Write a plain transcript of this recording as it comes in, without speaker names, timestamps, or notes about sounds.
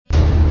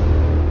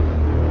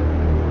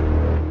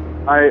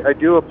I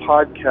do a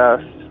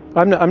podcast.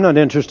 I'm not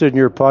interested in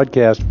your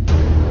podcast.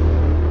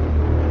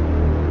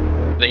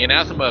 The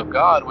anathema of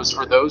God was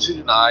for those who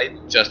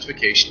denied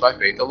justification by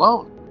faith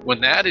alone.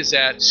 When that is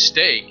at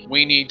stake,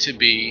 we need to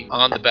be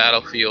on the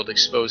battlefield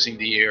exposing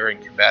the error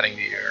and combating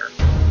the error.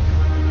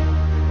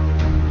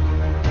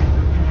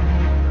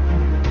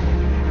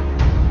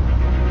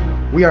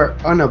 We are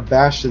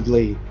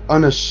unashamedly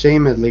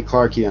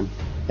Clarkian.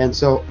 And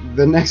so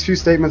the next few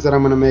statements that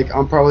I'm going to make,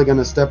 I'm probably going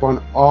to step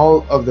on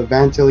all of the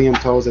Van Tillian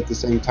toes at the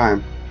same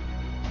time.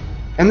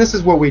 And this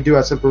is what we do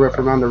at Semper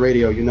Reformanda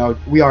Radio. You know,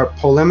 we are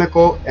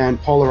polemical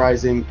and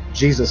polarizing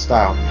Jesus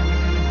style.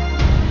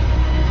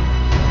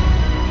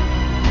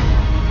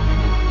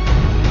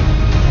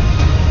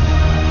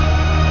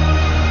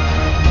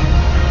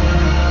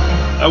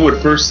 I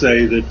would first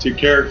say that to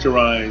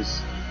characterize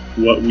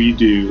what we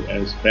do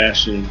as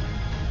bashing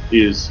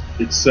is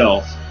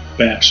itself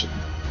bashing.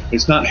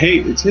 It's not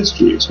hate, it's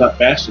history. It's not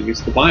bashing, it's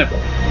the Bible.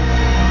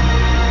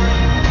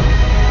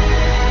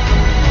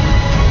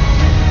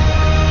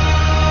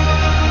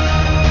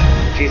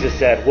 Jesus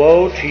said,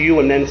 "Woe to you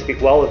when men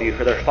speak well of you,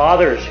 for their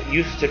fathers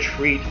used to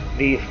treat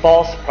the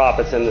false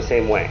prophets in the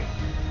same way,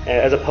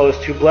 as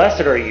opposed to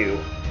blessed are you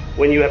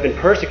when you have been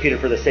persecuted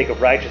for the sake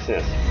of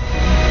righteousness."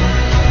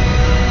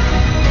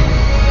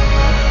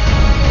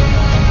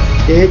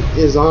 It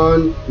is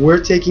on.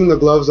 We're taking the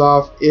gloves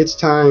off. It's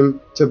time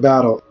to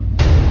battle.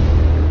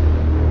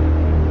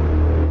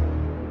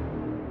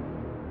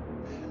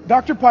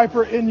 Dr.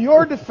 Piper, in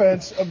your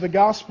defense of the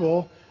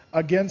gospel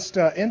against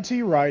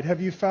N.T. Wright, have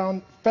you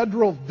found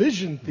federal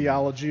vision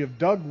theology of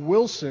Doug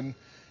Wilson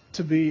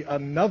to be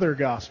another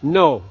gospel?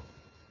 No,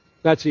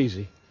 that's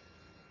easy.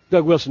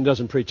 Doug Wilson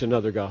doesn't preach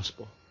another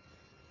gospel.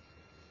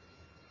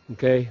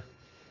 Okay?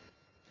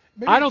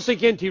 I don't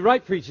think N.T.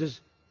 Wright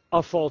preaches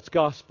a false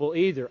gospel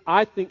either.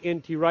 I think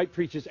N.T. Wright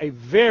preaches a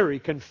very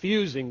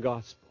confusing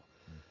gospel.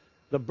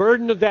 The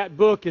burden of that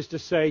book is to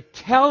say,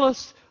 tell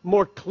us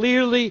more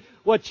clearly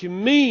what you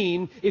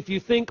mean if you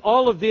think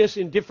all of this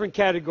in different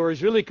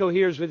categories really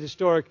coheres with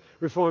historic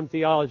Reformed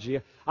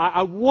theology.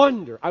 I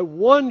wonder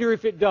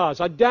if it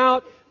does. I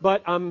doubt,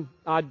 but I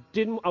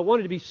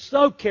wanted to be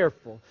so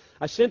careful.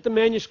 I sent the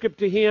manuscript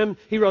to him.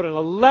 He wrote an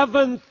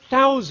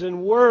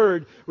 11,000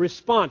 word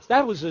response.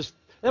 That was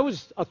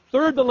a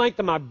third the length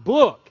of my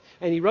book.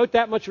 And he wrote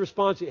that much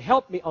response. It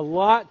helped me a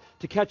lot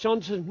to catch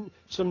on to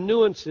some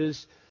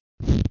nuances.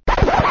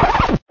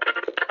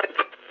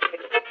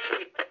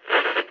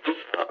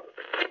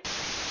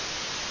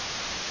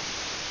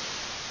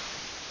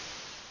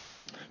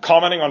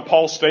 Commenting on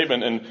Paul's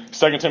statement in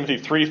 2 Timothy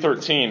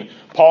 3:13,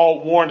 Paul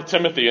warned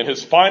Timothy in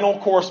his final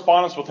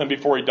correspondence with him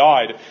before he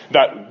died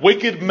that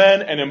wicked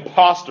men and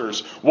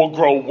impostors will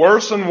grow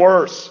worse and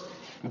worse,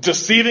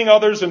 deceiving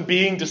others and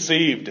being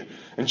deceived.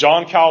 And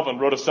John Calvin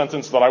wrote a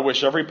sentence that I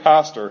wish every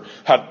pastor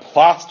had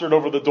plastered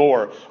over the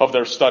door of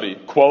their study.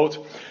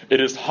 Quote, "It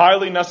is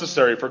highly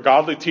necessary for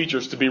godly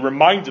teachers to be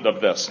reminded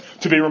of this,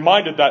 to be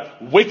reminded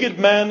that wicked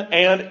men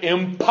and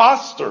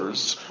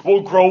impostors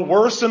will grow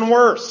worse and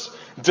worse,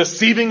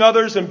 deceiving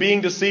others and being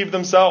deceived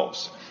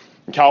themselves."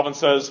 And Calvin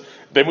says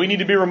that we need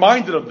to be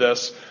reminded of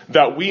this,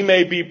 that we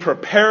may be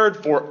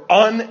prepared for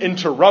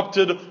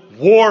uninterrupted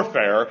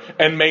warfare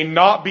and may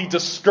not be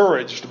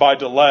discouraged by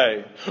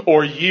delay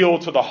or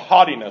yield to the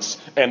haughtiness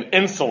and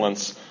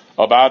insolence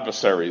of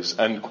adversaries.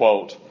 End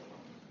quote.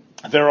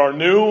 There are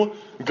new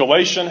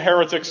Galatian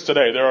heretics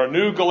today. There are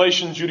new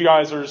Galatian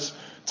Judaizers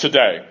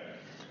today.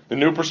 The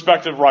New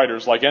Perspective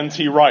writers like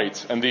N.T.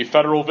 Wright and the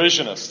Federal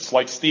Visionists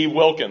like Steve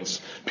Wilkins,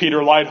 Peter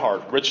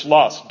Leithart, Rich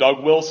Luss,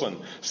 Doug Wilson,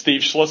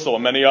 Steve Schlissel,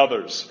 and many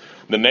others.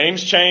 The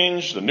names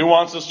change, the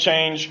nuances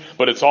change,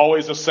 but it's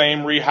always the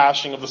same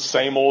rehashing of the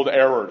same old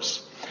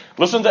errors.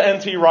 Listen to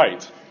N.T.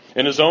 Wright.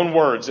 In his own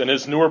words, in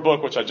his newer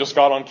book, which I just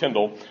got on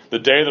Kindle, The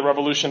Day the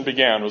Revolution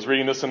Began, I was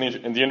reading this in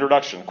the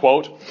introduction,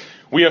 quote,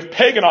 "We have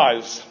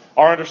paganized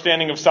our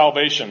understanding of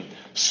salvation,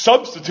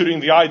 substituting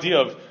the idea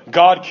of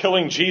God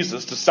killing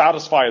Jesus to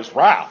satisfy his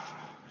wrath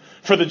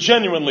for the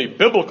genuinely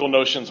biblical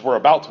notions we're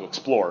about to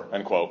explore,"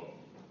 end quote.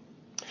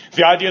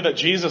 The idea that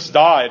Jesus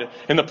died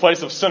in the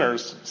place of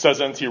sinners,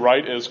 says N.T.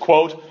 Wright, is,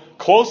 quote,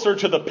 "closer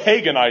to the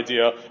pagan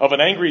idea of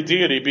an angry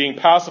deity being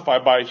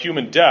pacified by a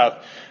human death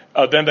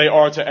than they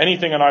are to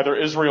anything in either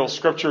Israel's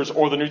scriptures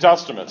or the New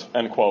Testament,"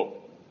 end quote.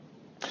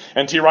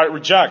 N.T. Wright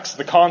rejects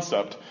the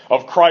concept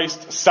of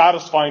Christ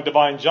satisfying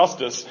divine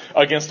justice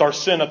against our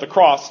sin at the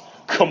cross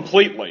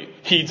completely.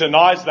 He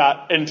denies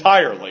that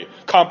entirely,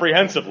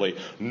 comprehensively.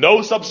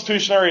 No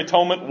substitutionary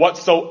atonement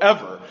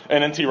whatsoever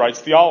in N.T. Wright's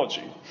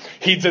theology.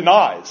 He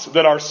denies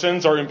that our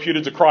sins are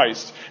imputed to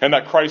Christ and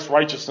that Christ's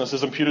righteousness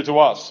is imputed to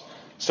us.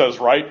 Says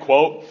Wright,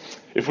 quote,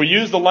 "If we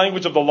use the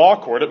language of the law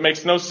court, it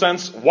makes no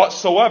sense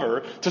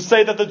whatsoever to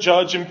say that the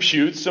judge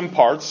imputes,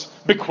 imparts,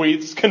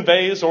 bequeaths,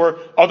 conveys, or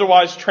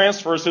otherwise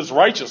transfers his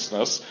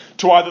righteousness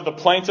to either the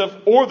plaintiff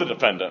or the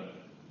defendant.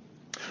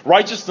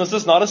 Righteousness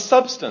is not a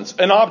substance,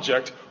 an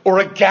object, or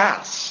a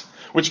gas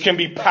which can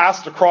be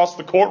passed across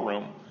the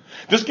courtroom.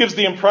 This gives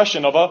the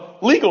impression of a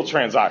legal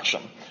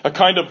transaction, a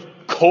kind of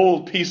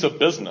cold piece of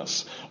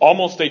business,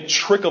 almost a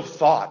trick of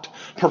thought,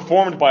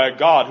 performed by a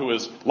God who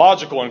is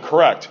logical and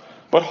correct,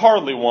 but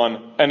hardly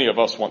one any of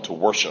us want to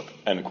worship,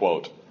 end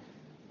quote.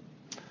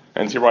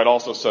 N.T. Wright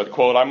also said,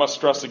 quote, I must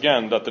stress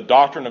again that the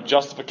doctrine of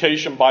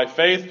justification by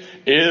faith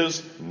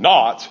is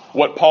not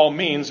what Paul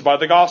means by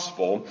the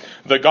gospel.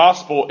 The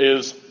gospel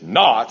is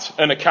not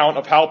an account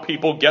of how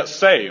people get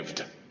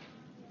saved.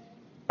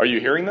 Are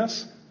you hearing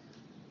this?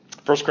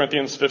 1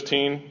 Corinthians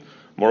 15,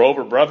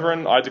 moreover,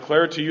 brethren, I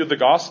declare to you the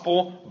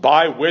gospel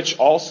by which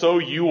also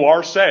you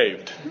are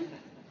saved.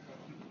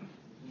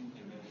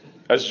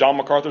 As John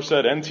MacArthur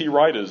said, N.T.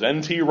 Wright is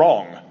N.T.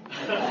 wrong.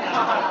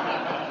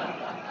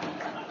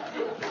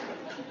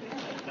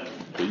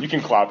 You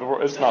can clap.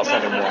 It's not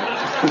Sunday morning.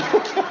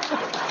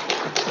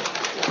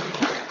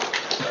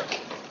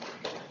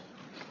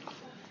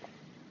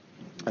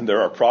 And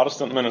there are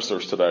Protestant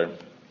ministers today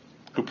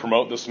who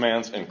promote this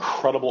man's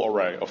incredible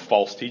array of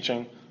false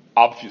teaching,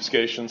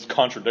 obfuscations,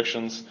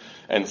 contradictions,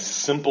 and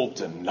simple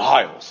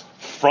denials,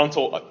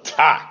 frontal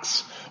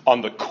attacks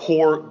on the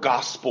core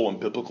gospel and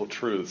biblical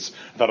truths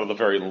that are the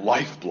very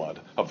lifeblood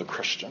of the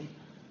Christian.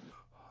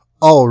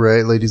 All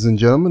right, ladies and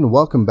gentlemen,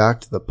 welcome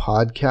back to the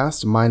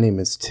podcast. My name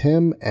is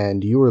Tim,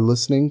 and you are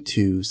listening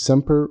to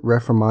Semper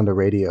Reformanda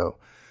Radio.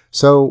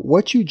 So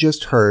what you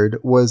just heard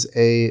was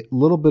a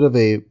little bit of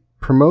a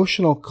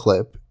promotional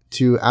clip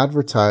to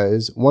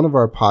advertise one of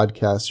our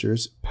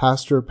podcasters,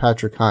 Pastor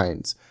Patrick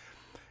Hines.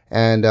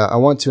 And I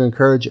want to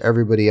encourage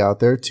everybody out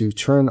there to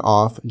turn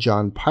off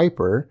John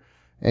Piper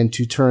and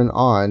to turn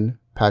on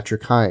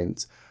Patrick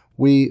Hines.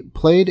 We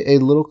played a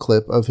little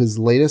clip of his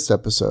latest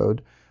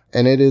episode,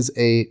 and it is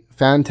a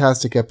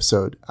fantastic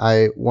episode.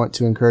 I want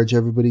to encourage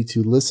everybody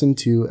to listen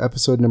to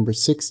episode number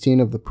 16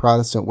 of The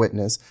Protestant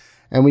Witness.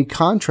 And we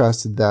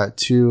contrasted that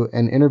to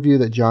an interview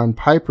that John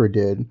Piper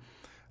did,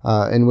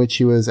 in which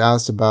he was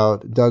asked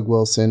about Doug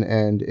Wilson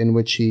and in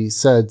which he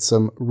said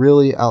some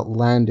really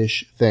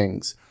outlandish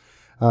things.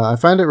 I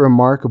find it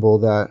remarkable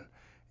that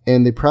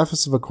in the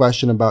preface of a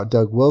question about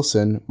Doug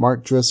Wilson,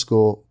 Mark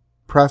Driscoll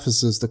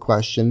prefaces the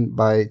question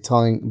by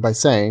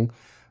saying,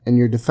 in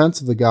your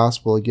defense of the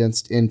gospel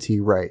against N.T.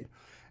 Wright.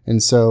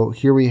 And so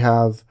here we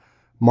have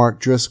Mark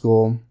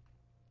Driscoll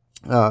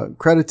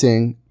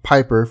crediting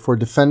Piper for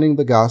defending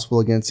the gospel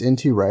against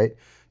N.T. Wright,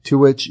 to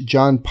which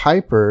John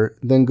Piper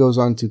then goes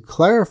on to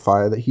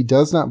clarify that he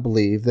does not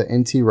believe that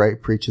N.T.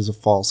 Wright preaches a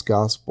false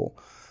gospel,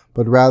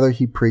 but rather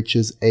he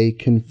preaches a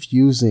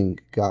confusing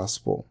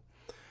gospel.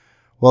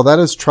 Well, that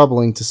is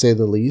troubling to say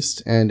the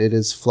least, and it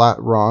is flat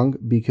wrong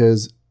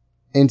because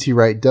N.T.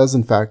 Wright does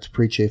in fact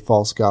preach a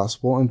false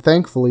gospel, and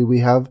thankfully we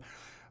have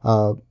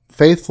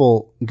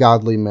faithful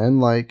godly men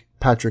like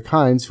Patrick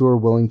Hines who are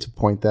willing to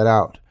point that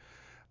out.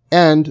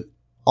 And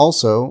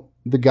also,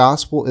 the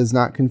gospel is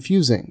not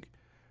confusing.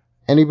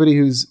 Anybody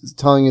who's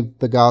telling you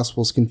the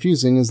gospel is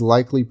confusing is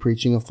likely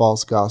preaching a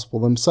false gospel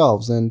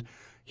themselves, and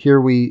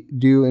here we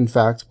do in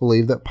fact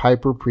believe that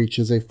Piper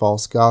preaches a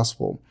false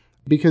gospel,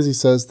 because he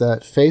says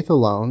that faith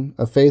alone,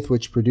 a faith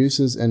which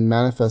produces and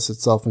manifests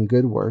itself in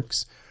good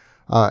works,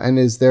 and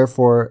is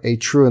therefore a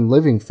true and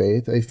living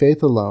faith, a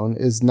faith alone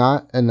is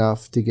not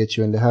enough to get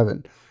you into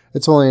heaven.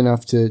 It's only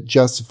enough to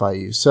justify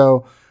you.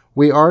 So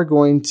we are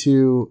going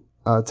to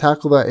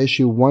tackle that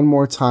issue one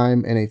more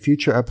time in a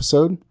future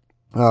episode.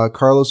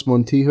 Carlos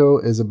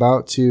Montijo is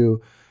about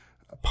to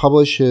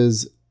publish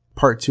his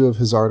part 2 of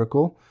his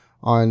article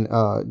on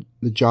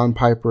the John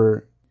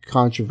Piper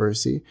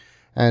controversy.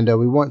 And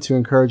we want to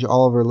encourage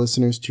all of our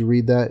listeners to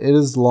read that. It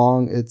is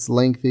long, it's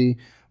lengthy,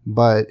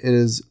 but it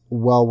is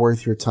well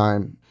worth your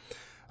time.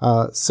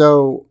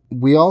 So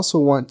we also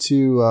want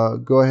to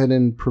go ahead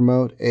and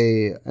promote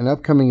an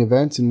upcoming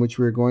event in which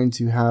we're going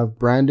to have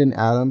Brandon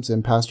Adams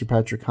and Pastor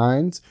Patrick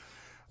Hines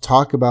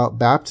talk about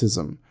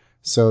baptism.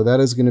 So that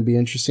is going to be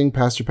interesting.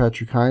 Pastor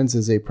Patrick Hines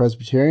is a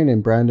Presbyterian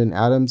and Brandon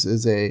Adams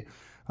is a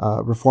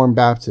Reformed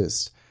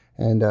Baptist.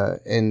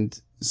 And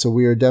so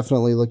we are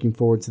definitely looking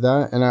forward to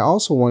that. And I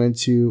also wanted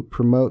to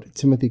promote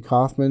Timothy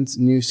Kaufman's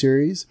new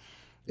series.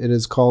 It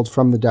is called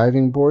From the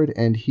Diving Board,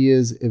 and he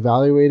is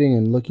evaluating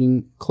and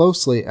looking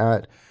closely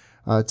at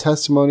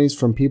testimonies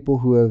from people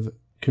who have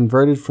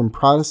converted from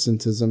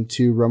Protestantism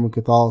to Roman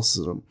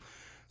Catholicism.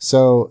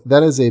 So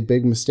that is a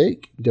big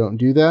mistake. Don't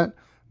do that,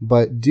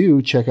 but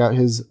do check out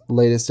his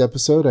latest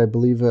episode. I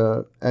believe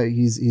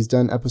he's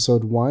done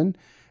episode 1,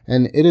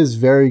 and it is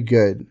very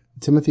good.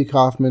 Timothy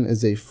Kaufman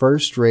is a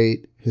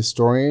first-rate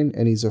historian,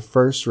 and he's a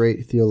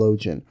first-rate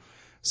theologian.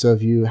 So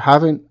if you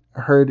haven't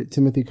heard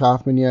Timothy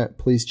Kaufman yet,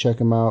 please check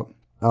him out.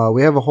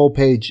 We have a whole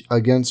page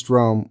against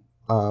Rome,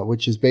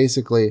 which is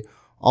basically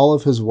all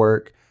of his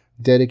work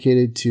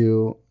dedicated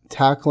to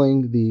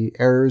tackling the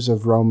errors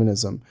of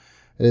Romanism.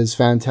 It is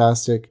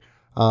fantastic.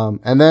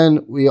 And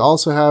then we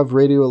also have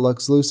Radio at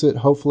Lux Lucet.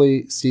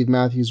 Hopefully Steve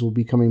Matthews will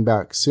be coming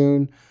back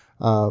soon,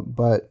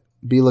 but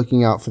be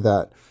looking out for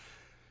that.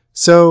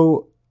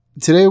 So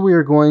today we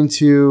are going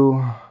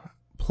to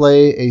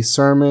play a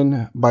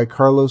sermon by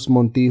Carlos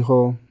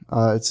Montijo.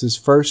 It's his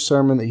first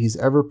sermon that he's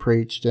ever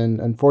preached, and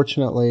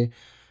unfortunately,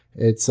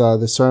 It's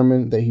the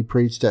sermon that he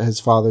preached at his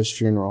father's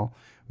funeral.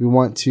 We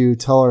want to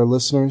tell our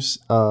listeners,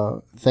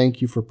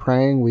 thank you for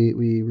praying.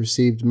 We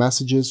received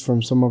messages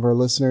from some of our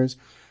listeners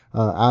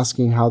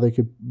asking how they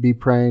could be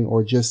praying,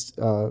 or just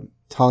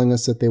telling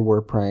us that they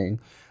were praying.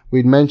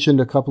 We'd mentioned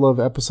a couple of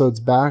episodes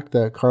back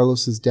that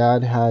Carlos's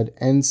dad had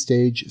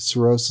end-stage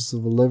cirrhosis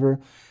of the liver,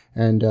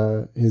 and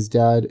his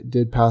dad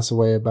did pass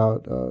away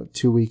about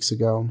 2 weeks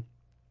ago.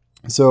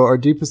 So our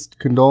deepest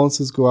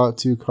condolences go out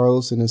to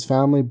Carlos and his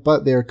family,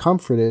 but they are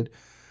comforted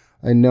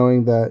in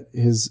knowing that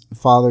his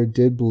father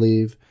did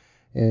believe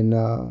in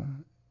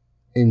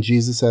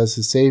Jesus as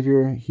his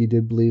Savior. He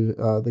did believe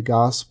the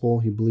gospel.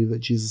 He believed that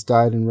Jesus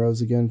died and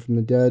rose again from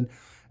the dead,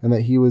 and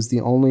that he was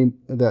the only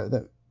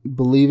that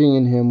believing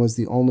in him was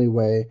the only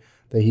way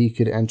that he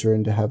could enter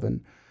into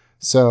heaven.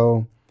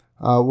 So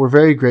we're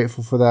very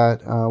grateful for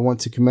that. I want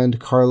to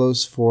commend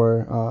Carlos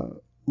for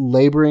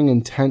laboring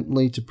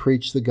intently to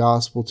preach the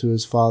gospel to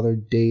his father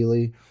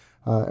daily.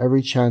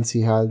 Every chance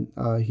he had,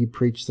 he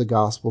preached the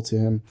gospel to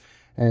him.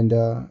 And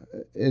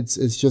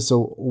it's just a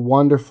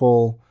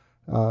wonderful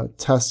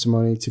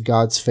testimony to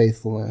God's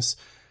faithfulness.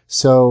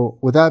 So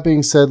with that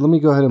being said, let me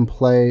go ahead and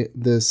play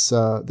this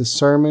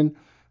sermon.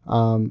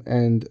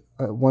 And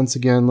once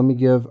again, let me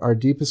give our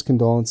deepest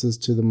condolences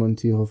to the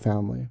Montijo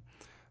family.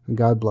 And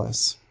God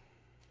bless.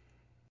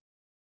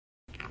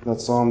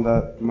 That psalm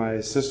that my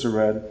sister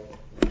read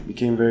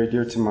became very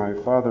dear to my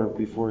father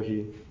before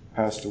he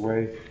passed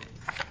away.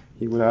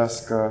 He would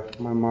ask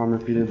my mom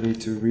repeatedly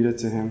to read it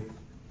to him,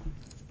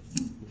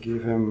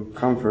 give him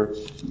comfort.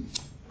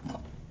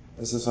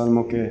 Ese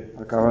salmo que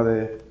acaba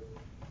de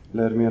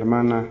leer mi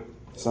hermana,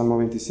 Salmo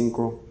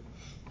 25,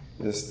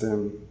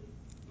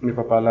 mi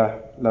papá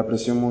la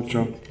apreció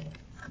mucho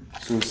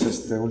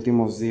sus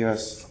últimos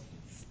días,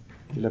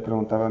 y le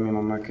preguntaba a mi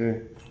mamá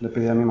le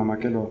pedía a mi mamá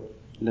que lo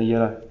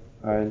leyera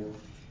a él.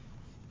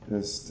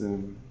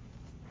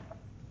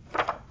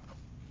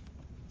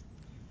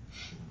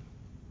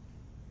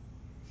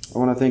 I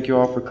want to thank you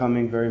all for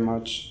coming very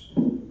much,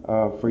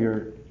 for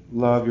your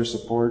love, your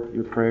support,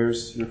 your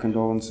prayers, your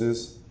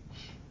condolences.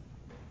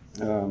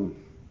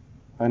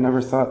 I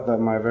never thought that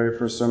my very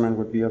first sermon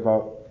would be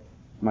about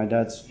my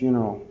dad's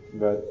funeral,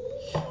 but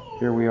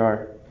here we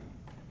are.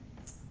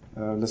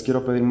 Les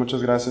quiero pedir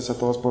muchas gracias a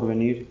todos por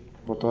venir,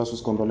 por todas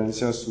sus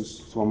condolencias,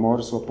 su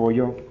amor, su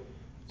apoyo,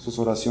 sus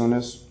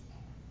oraciones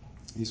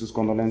y sus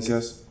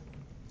condolencias.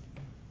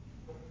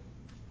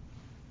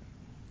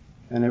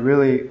 And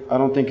I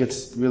don't think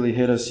it's really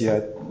hit us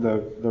yet,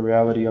 the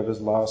reality of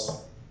his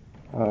loss.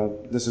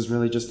 This is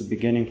really just the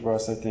beginning for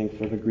us, I think,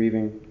 for the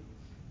grieving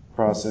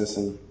process.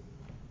 And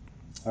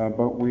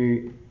but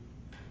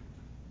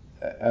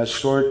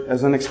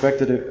as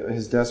unexpected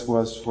his death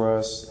was for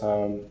us,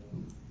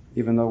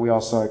 even though we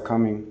all saw it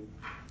coming,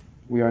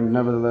 I'm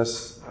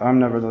nevertheless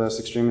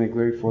extremely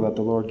grateful that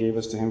the Lord gave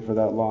us to him for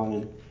that long,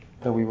 and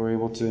that we were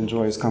able to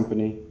enjoy his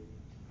company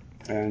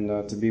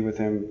and to be with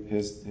him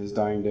his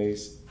dying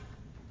days.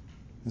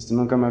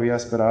 Nunca me había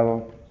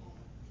esperado,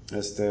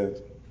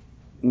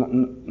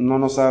 no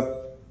nos ha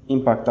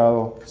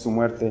impactado su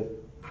muerte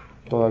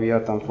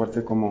todavía tan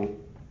fuerte como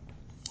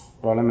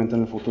probablemente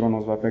en el futuro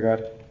nos va a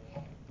pegar,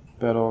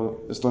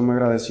 pero estoy muy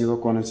agradecido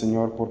con el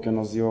Señor porque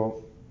nos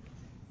dio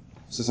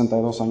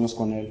 62 años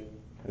con él,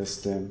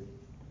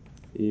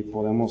 y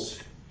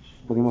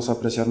pudimos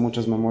apreciar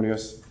muchas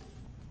memorias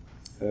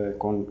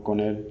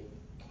con él.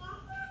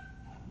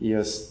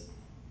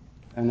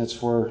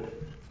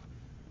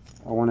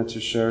 I wanted to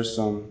share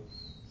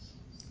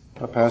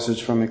a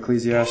passage from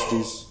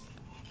Ecclesiastes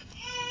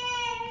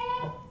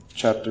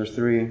chapter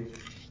 3.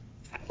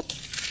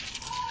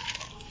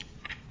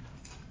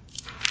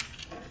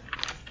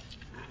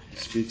 It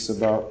speaks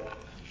about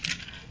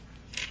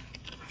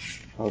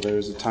how there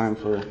is a time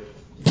for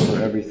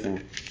everything.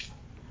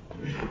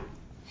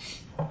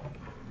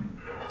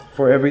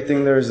 For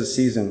everything there is a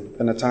season,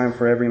 and a time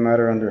for every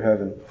matter under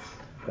heaven.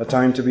 A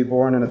time to be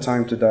born and a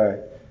time to die.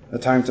 A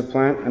time to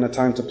plant and a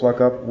time to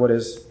pluck up what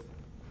is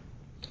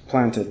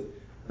planted.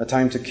 A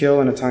time to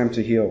kill and a time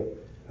to heal.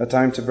 A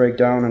time to break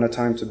down and a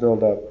time to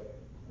build up.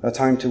 A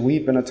time to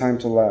weep and a time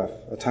to laugh.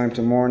 A time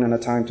to mourn and a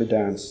time to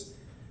dance.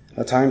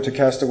 A time to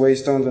cast away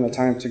stones and a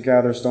time to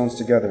gather stones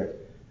together.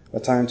 A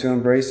time to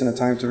embrace and a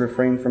time to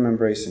refrain from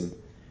embracing.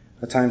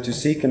 A time to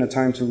seek and a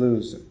time to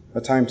lose.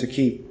 A time to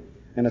keep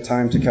and a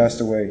time to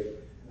cast away.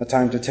 A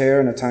time to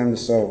tear and a time to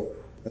sow.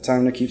 A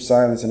time to keep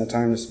silence and a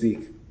time to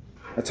speak.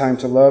 A time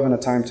to love and a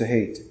time to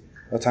hate.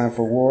 A time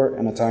for war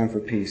and a time for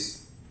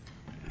peace.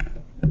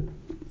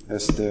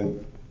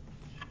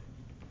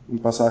 Un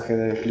pasaje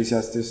de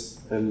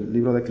Eclesiastes, el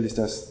libro de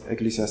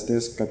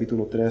Eclesiastes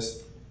capítulo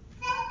 3,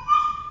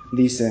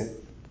 dice: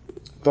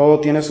 todo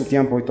tiene su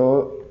tiempo y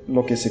todo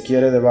lo que se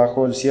quiere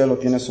debajo del cielo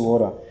tiene su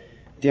hora.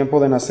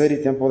 Tiempo de nacer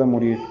y tiempo de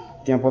morir.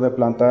 Tiempo de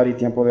plantar y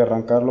tiempo de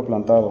arrancar lo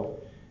plantado.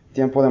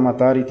 Tiempo de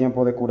matar y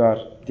tiempo de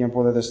curar.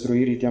 Tiempo de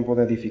destruir y tiempo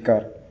de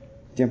edificar.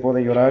 Tiempo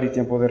de llorar y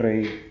tiempo de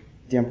reír.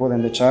 Tiempo de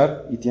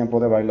endechar y tiempo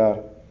de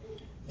bailar.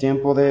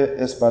 Tiempo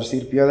de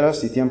esparcir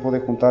piedras y tiempo de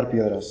juntar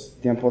piedras.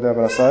 Tiempo de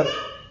abrazar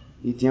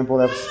y tiempo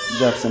de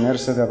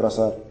abstenerse de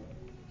abrazar,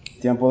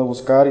 tiempo de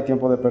buscar y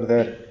tiempo de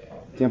perder,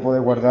 tiempo de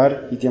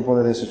guardar y tiempo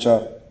de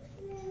desechar,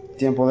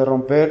 tiempo de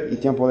romper y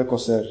tiempo de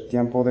coser,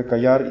 tiempo de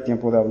callar y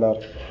tiempo de hablar,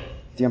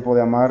 tiempo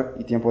de amar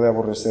y tiempo de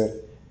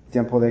aborrecer,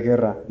 tiempo de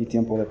guerra y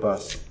tiempo de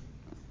paz.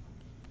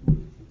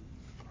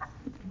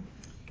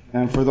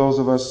 And for those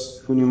of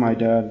us who knew my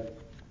dad,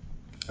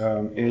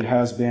 it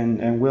has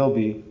been and will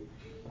be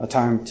a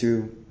time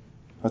to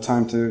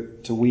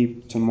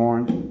weep, to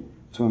mourn,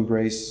 to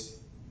embrace,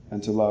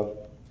 and to love.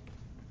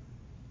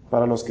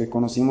 Para los que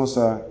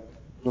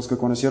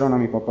conocieron a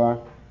mi papá,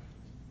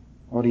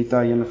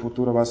 ahorita y en el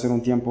futuro va a ser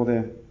un tiempo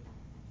de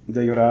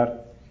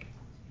llorar,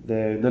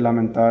 de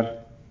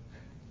lamentar,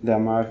 de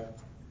amar.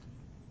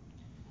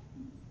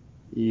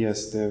 Y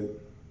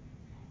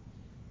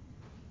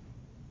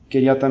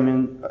quería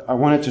también, I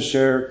wanted to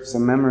share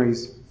some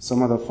memories,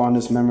 some of the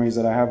fondest memories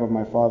that I have of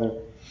my father.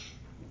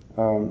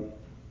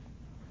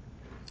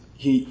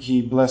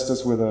 He blessed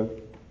us with a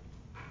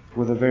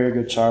very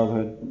good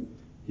childhood.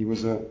 He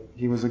was a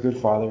good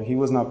father. He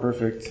was not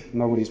perfect.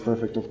 Nobody's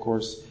perfect, of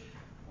course.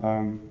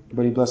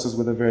 But he blessed us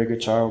with a very good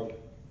child.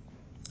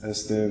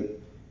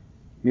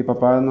 Mi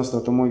papá nos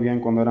trató muy bien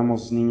cuando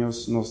éramos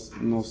niños.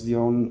 Nos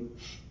dio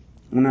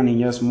una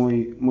niñez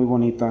muy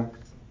bonita.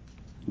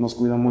 Nos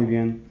cuidó muy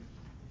bien.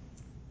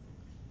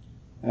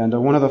 And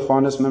one of the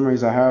fondest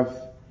memories I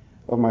have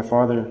of my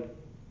father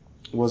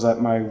was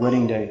at my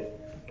wedding day.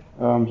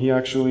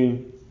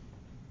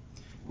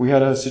 We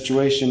had a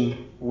situation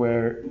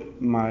where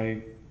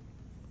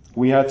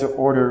we had to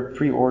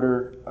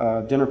pre-order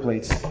dinner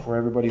plates for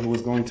everybody who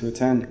was going to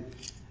attend.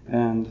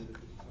 And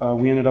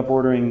we ended up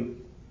ordering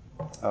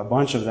a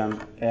bunch of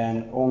them,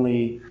 and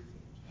only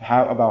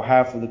about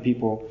half of the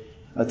people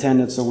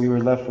attended, so we were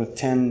left with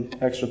 10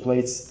 extra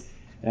plates,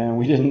 and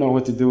we didn't know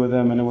what to do with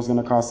them, and it was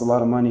going to cost a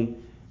lot of money.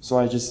 So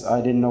I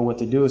didn't know what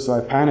to do, so I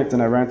panicked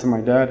and I ran to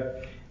my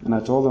dad, and I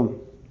told him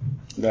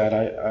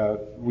that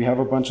we have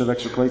a bunch of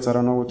extra plates, I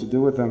don't know what to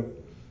do with them.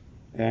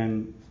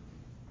 And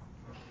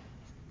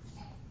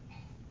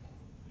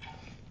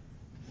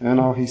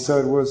all he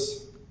said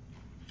was,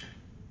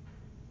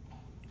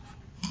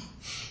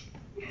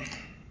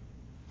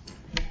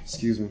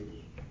 excuse me.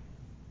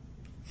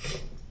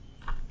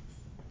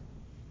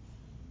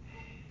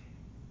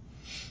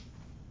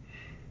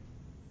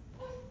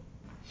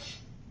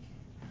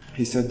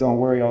 He said, "Don't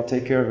worry, I'll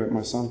take care of it,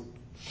 my son."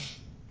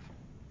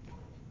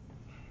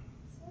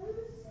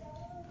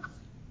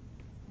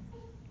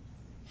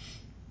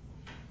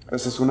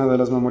 Esa es una de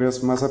las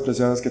memorias más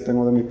apreciadas que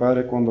tengo de mi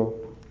padre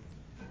cuando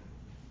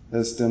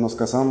nos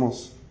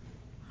casamos.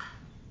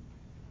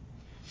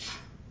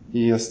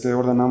 Y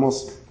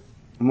ordenamos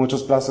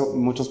muchos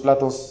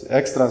platos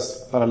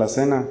extras para la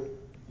cena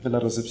de la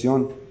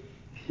recepción.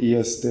 Y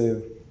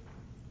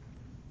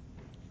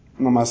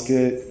nomás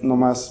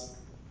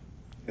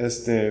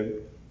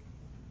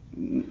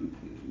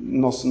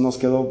nos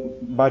quedó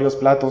varios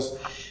platos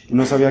y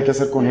no sabía qué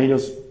hacer con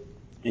ellos.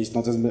 Y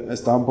entonces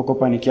estaba un poco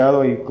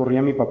paniqueado y corrí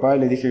a mi papá y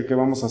le dije, ¿qué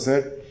vamos a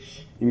hacer?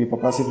 Y mi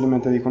papá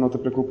simplemente dijo, no te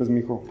preocupes,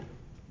 mijo.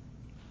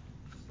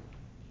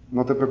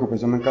 No te preocupes,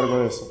 yo me encargo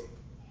de eso.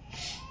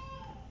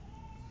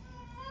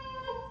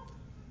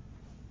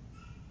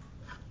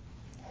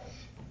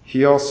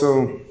 He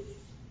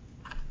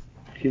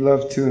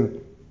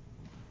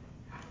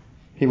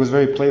was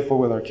very playful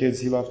with our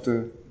kids. He loved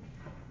to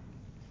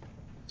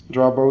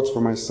draw boats for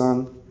my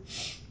son.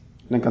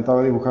 Le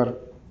encantaba dibujar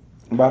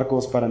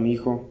barcos para mi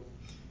hijo.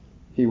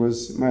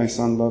 My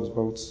son loves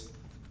boats.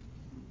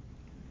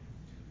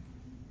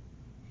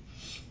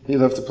 He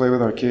loved to play with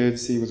our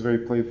kids. He was very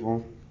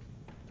playful.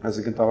 Le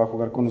encantaba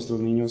jugar con nuestros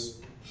niños.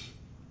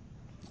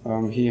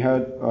 He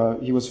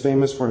was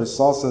famous for his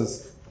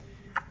salsas.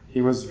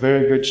 He was a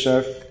very good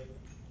chef,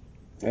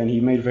 and he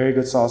made very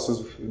good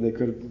salsas. They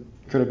could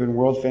have been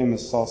world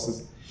famous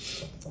salsas.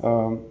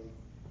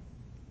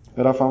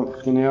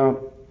 Tenía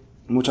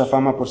mucha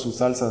fama por sus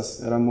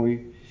salsas. Era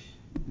muy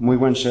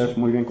buen chef,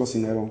 muy bien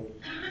cocinero.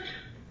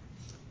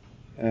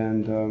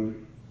 And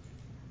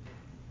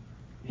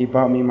he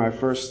bought me my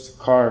first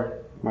car,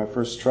 my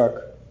first truck,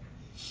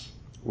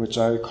 which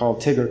I called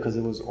Tigger because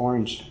it was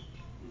orange,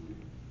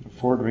 a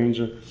Ford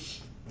Ranger.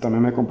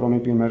 También me compró mi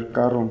primer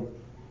carro,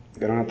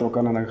 que era una troca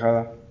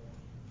anaranjada.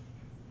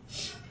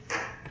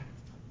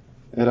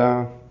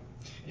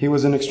 He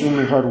was an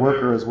extremely hard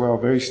worker as well,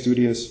 very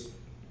studious.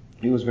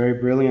 He was very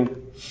brilliant.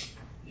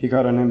 He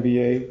got an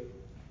MBA,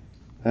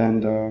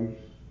 and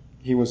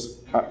he was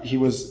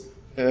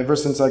ever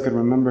since I could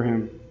remember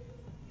him,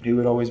 he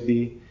would always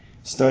be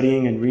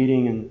studying and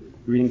reading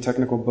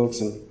technical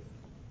books. And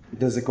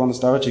desde cuando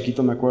estaba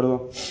chiquito me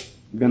acuerdo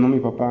viendo a mi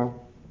papá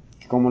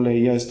cómo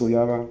leía,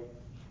 estudiaba,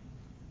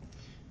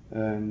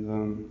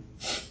 and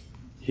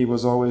he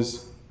was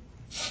always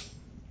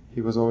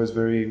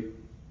very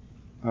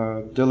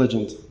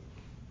diligent.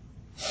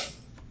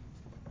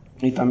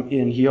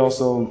 And he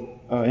also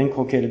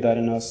inculcated that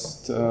in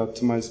us,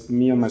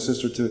 me and my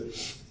sister, to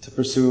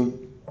pursue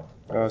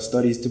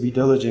studies, to be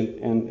diligent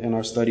in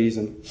our studies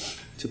and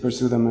to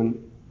pursue them.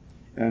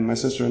 and my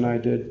sister and I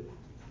did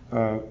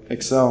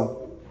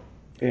excel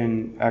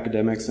in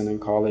academics and in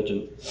college.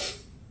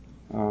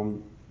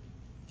 And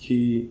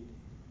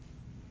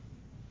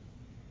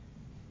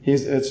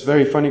it's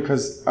very funny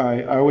because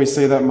I always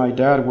say that my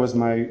dad was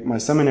my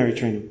seminary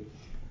training.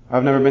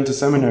 I've never been to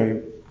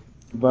seminary,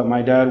 but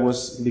my dad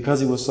was, because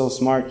he was so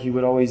smart, he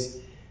would always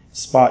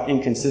spot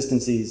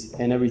inconsistencies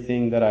in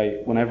everything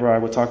that whenever I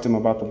would talk to him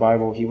about the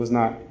Bible, he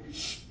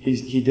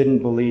didn't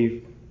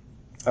believe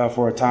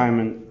for a time,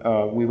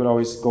 and we would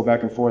always go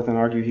back and forth and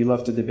argue. He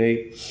loved to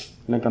debate.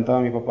 Le encantaba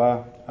a mi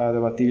papá a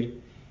debatir,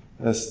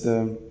 a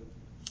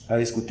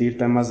discutir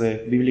temas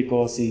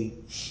bíblicos y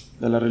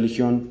de la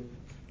religión.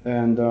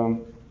 And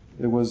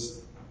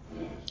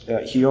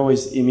he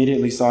always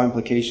immediately saw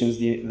implications,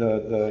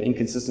 the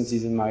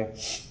inconsistencies in my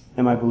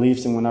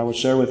beliefs, and when I would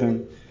share with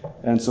him.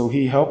 And so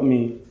he helped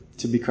me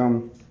to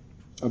become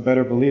a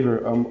better believer,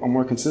 a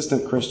more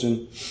consistent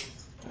Christian,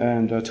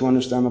 and to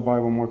understand the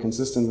Bible more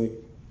consistently.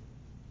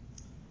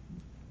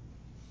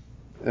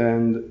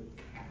 And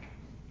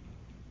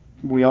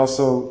we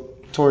also,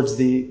 towards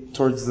the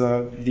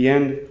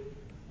end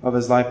of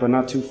his life, but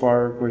not too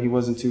far, where he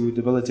wasn't too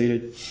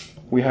debilitated,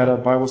 we had a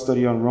Bible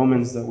study on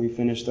Romans that we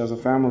finished as a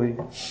family,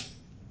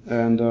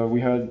 and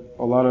we had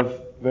a lot of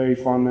very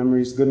fond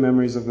memories, good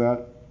memories of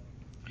that.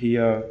 He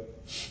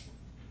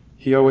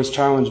always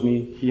challenged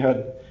me. He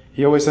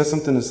always had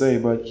something to say,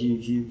 but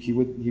he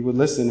would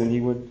listen, and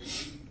he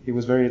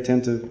was very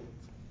attentive.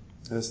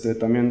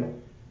 También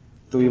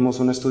tuvimos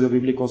un estudio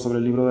bíblico sobre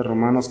el libro de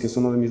Romanos, que es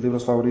uno de mis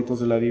libros favoritos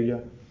de la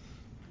Biblia,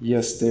 y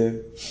él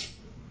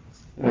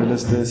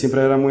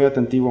siempre era muy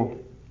atentivo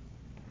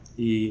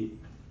y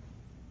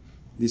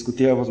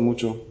discutíamos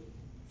mucho.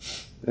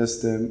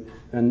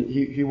 And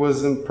he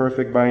wasn't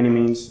perfect by any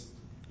means.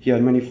 He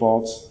had many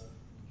faults.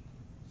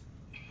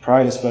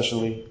 Pride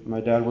especially.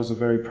 My dad was a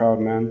very proud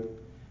man.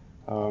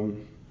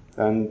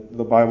 And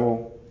the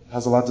Bible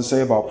has a lot to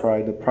say about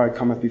pride. That pride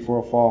cometh before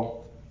a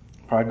fall.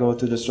 Pride goeth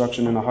to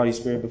destruction, and a haughty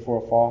spirit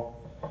before a fall.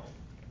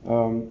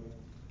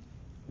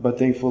 But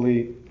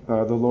thankfully,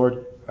 the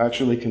Lord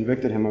actually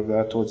convicted him of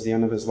that towards the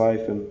end of his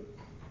life, and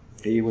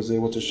he was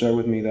able to share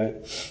with me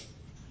that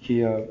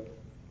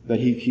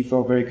he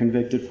felt very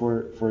convicted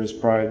for his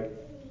pride.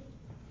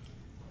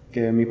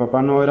 Que mi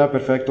papá no era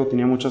perfecto,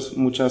 tenía muchas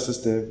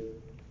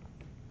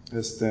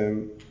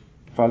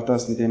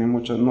faltas,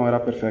 no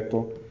era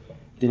perfecto.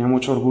 Tenía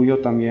mucho orgullo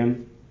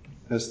también,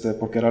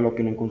 porque era lo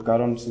que le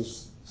inculcaron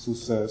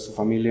su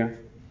familia.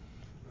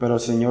 Pero el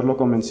Señor lo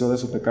convenció de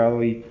su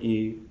pecado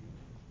y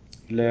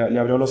le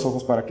abrió los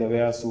ojos para que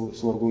vea su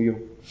orgullo.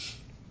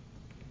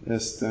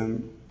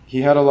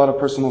 He had a lot of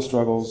personal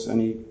struggles,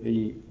 and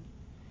he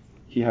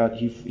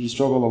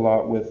struggled a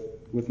lot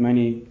with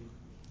many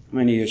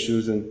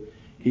issues, and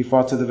he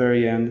fought to the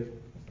very end,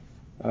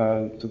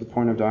 to the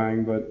point of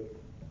dying. But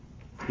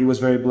he was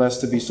very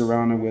blessed to be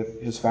surrounded with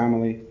his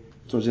family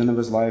towards the end of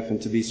his life, and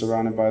to be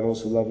surrounded by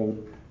those who love him.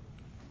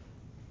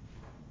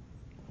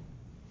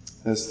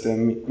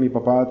 Mi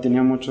papá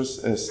tenía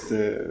muchas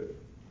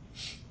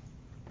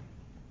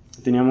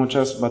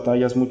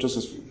batallas,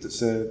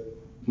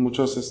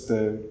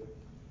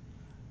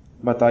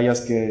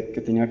 batallas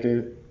que tenía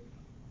que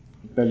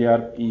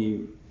pelear,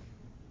 y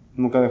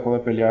nunca dejó de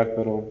pelear,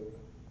 pero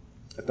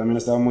también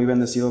estaba muy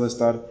bendecido de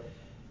estar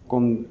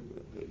con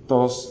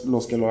todos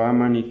los que lo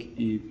aman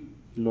y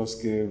los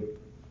que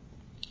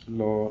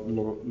lo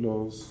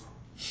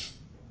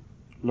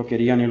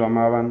querían y lo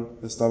amaban,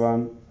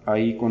 estaban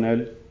ahí con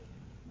él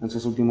en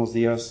sus últimos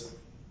días.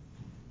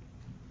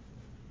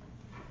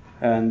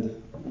 And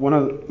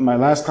my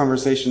last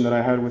conversation that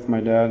I had with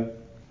my dad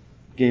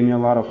gave me a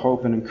lot of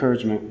hope and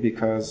encouragement,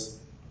 because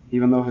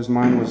even though his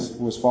mind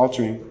was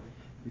faltering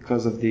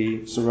because of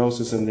the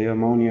cirrhosis and the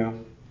ammonia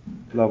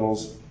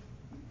levels,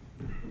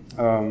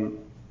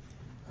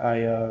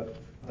 I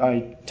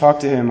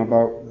talked to him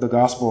about the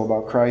gospel,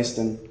 about Christ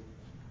and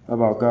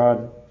about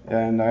God,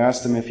 and I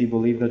asked him if he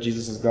believed that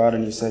Jesus is God,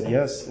 and he said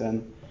yes.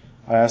 And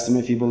I asked him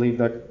if he believed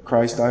that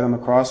Christ died on the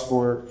cross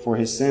for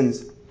his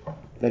sins,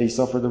 that he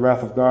suffered the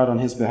wrath of God on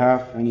his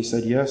behalf, and he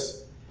said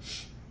yes.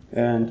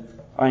 And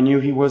I knew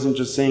he wasn't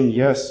just saying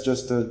yes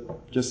just to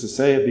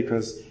say it,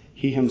 because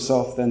he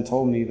himself then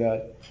told me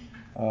that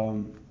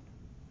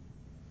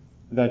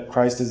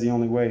Christ is the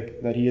only way,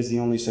 that he is the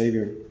only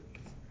Savior.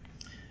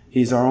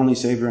 He's our only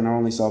Savior and our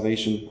only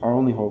salvation, our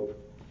only hope.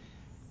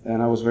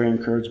 And I was very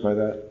encouraged by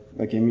that.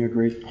 That gave me a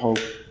great hope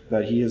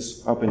that he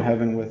is up in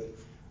heaven with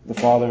the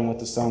Father and with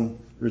the Son,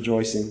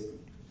 rejoicing.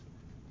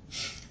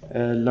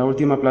 La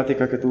última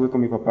plática que tuve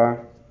con mi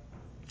papá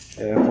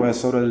fue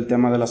sobre el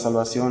tema de la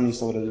salvación y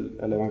sobre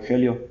el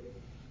Evangelio.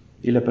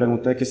 Y le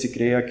pregunté que si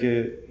creía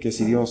que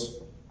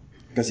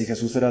si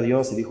Jesús era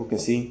Dios, y dijo que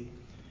sí.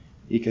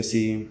 Y que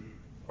si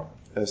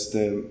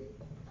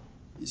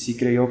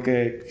creyó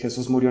que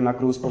Jesús murió en la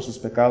cruz por sus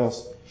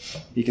pecados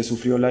y que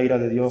sufrió la ira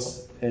de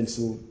Dios en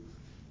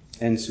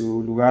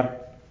su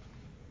lugar.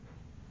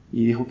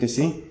 Y dijo que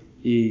sí.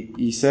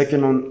 Y sé que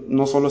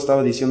no solo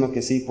estaba diciendo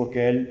que sí,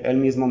 porque él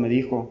mismo me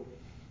dijo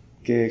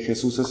que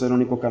Jesús es el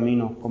único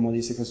camino, como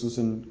dice Jesús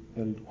en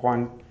el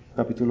Juan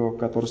capítulo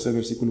 14,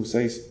 versículo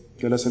 6,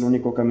 que Él es el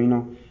único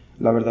camino,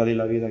 la verdad y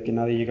la vida, que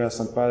nadie llega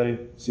hasta el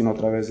Padre sino a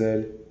través de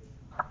Él,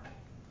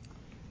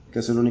 que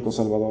es el único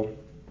Salvador.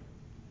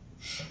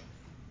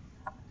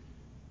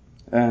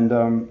 And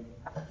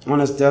on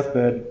his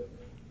deathbed,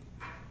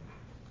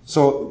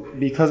 so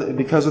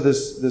because of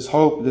this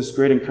hope, this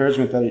great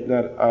encouragement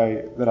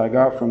that I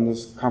got from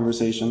this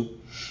conversation,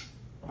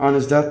 on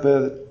his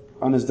deathbed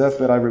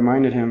I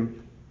reminded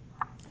him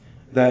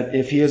that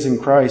if he is in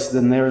Christ,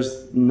 then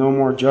there's no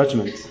more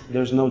judgment.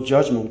 There's no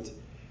judgment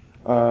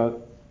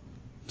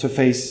to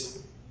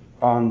face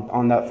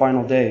on that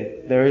final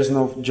day. There is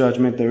no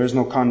judgment. There is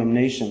no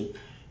condemnation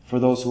for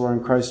those who are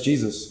in Christ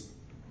Jesus.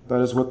 That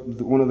is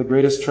one of the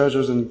greatest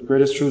treasures and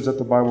greatest truths that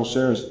the Bible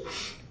shares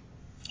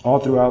all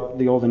throughout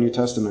the Old and New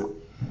Testament.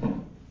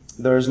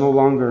 There is no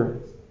longer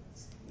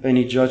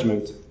any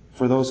judgment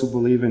for those who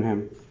believe in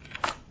Him.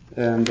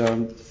 And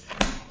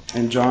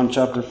in John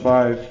chapter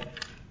 5,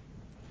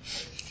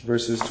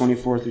 verses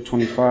 24 through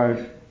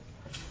 25,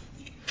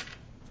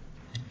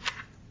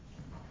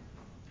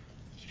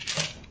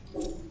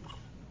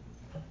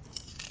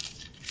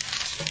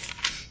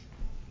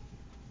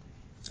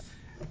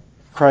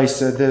 Christ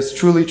said this,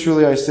 "Truly,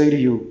 truly, I say to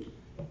you,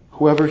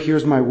 whoever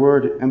hears my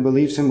word and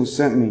believes Him who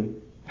sent me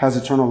has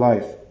eternal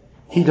life.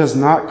 He does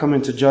not come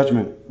into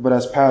judgment, but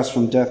has passed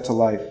from death to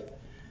life.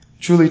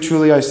 Truly,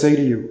 truly, I say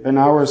to you, an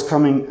hour is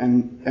coming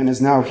and is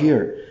now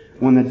here,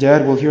 when the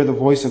dead will hear the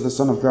voice of the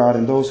Son of God,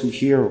 and those who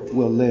hear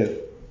will live."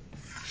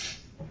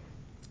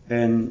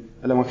 En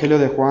el Evangelio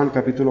de Juan,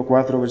 capítulo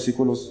 4,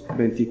 versículos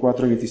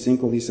 24 y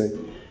 25 dice,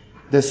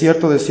 de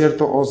cierto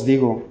os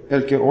digo,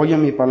 el que oye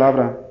mi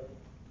palabra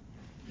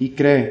y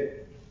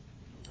cree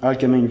al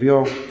que me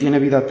envió, tiene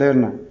vida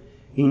eterna,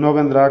 y no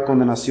vendrá a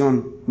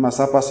condenación, mas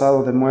ha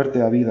pasado de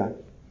muerte a vida.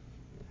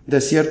 De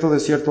cierto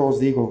os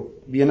digo,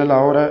 viene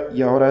la hora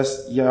y ahora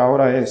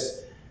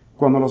es,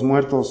 cuando los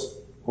muertos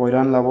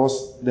oirán la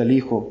voz del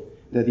Hijo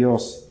de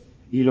Dios,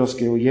 y los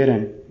que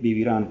oyeren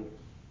vivirán.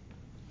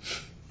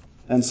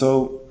 And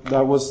so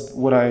that was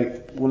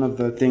one of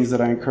the things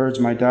that I encouraged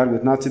my dad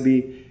with, not to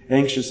be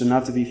anxious and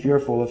not to be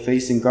fearful of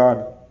facing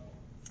God,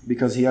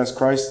 because he has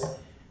Christ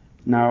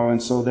now,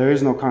 and so there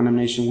is no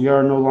condemnation. We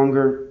are no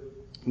longer,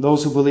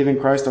 those who believe in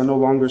Christ are no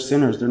longer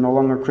sinners. They're no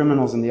longer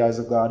criminals in the eyes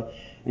of God,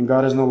 and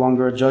God is no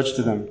longer a judge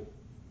to them.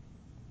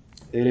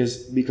 It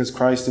is because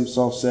Christ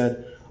Himself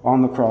said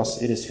on the cross,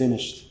 "It is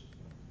finished."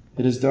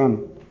 It is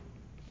done.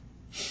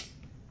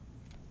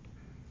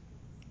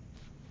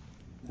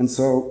 And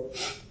so,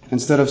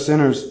 instead of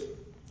sinners,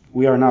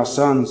 we are now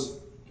sons,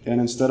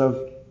 and instead of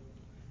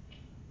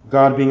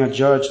God being a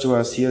judge to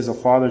us, He is a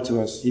father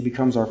to us. He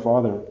becomes our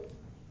father.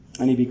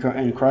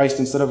 And Christ,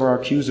 instead of our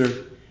accuser,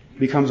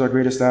 becomes our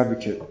greatest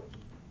advocate.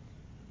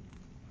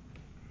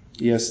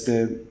 Y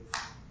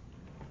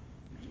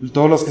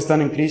todos los que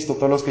están en Cristo,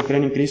 todos los que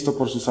creen en Cristo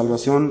por su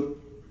salvación,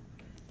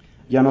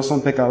 ya no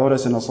son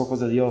pecadores en los ojos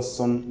de Dios,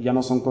 ya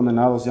no son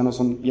condenados, ya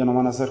no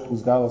van a ser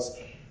juzgados,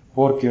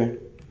 porque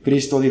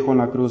Cristo dijo en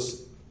la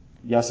cruz,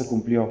 ya se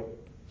cumplió.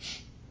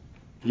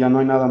 Ya no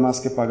hay nada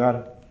más que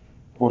pagar,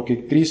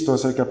 porque Cristo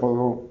es el que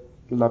pagó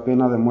la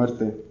pena de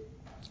muerte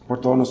por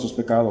todos nuestros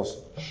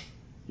pecados.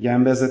 Ya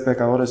en vez de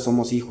pecadores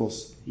somos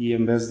hijos, y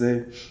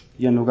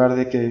en lugar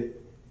de que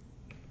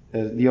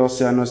Dios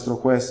sea nuestro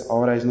juez,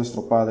 ahora es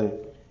nuestro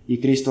Padre, y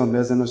Cristo en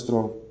vez de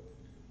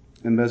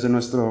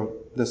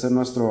ser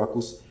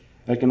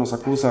el que nos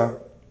acusa,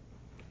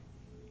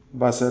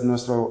 va a ser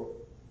nuestro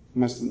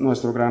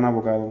gran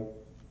abogado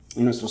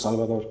y nuestro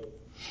Salvador.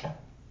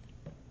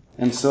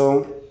 And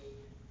so,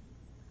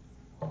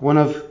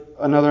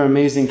 another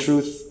amazing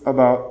truth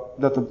about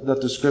that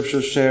the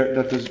scriptures share,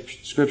 that the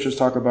scriptures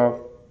talk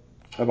about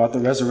the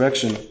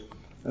resurrection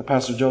that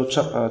Pastor Joe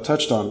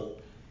touched on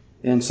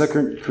in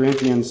 2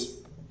 Corinthians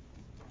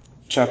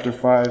chapter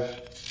 5,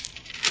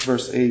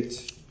 verse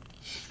 8.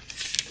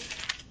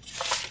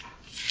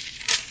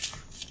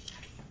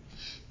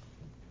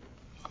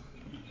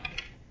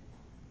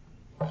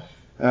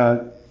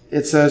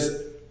 It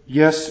says,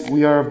 "Yes,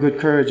 we are of good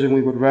courage, and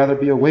we would rather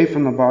be away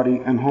from the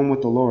body and home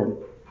with the Lord."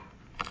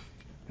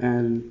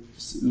 En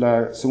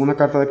la segunda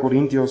carta de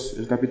Corintios,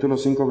 el capítulo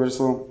 5,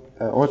 verso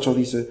 8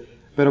 dice,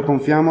 "Pero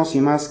confiamos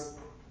y más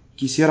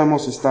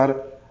quisiéramos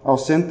estar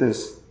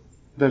ausentes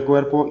del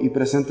cuerpo y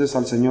presentes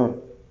al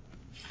Señor."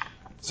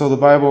 So the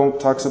Bible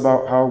talks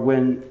about how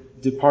when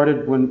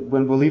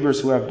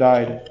believers who have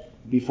died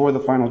before the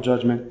final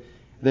judgment,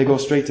 they go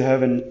straight to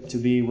heaven to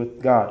be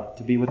with God,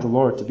 to be with the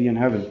Lord, to be in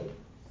heaven,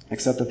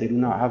 except that they do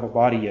not have a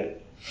body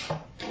yet.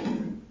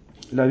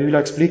 La Biblia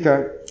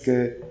explica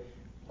que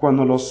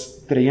cuando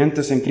los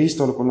creyentes en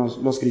Cristo,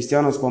 los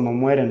cristianos, cuando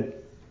mueren,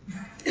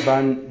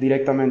 van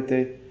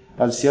directamente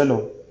al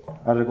cielo,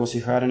 a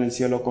regocijar en el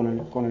cielo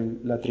con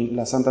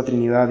la Santa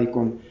Trinidad y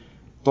con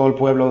todo el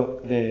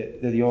pueblo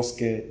de Dios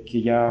que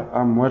ya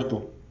han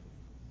muerto,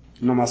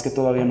 no más que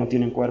todavía no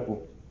tienen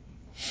cuerpo.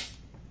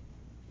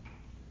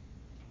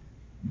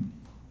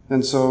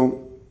 And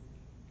so,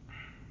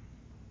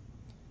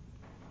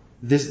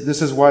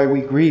 This is why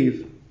we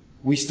grieve.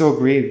 We still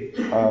grieve.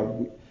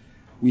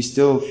 We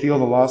still feel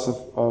the loss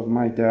of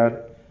my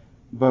dad,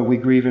 but we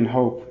grieve in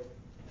hope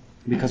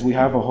because we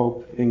have a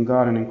hope in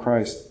God and in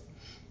Christ.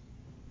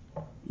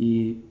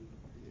 And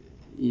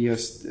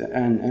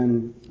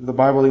the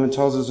Bible even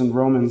tells us in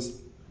Romans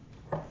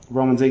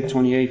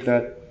 8:28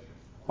 that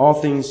all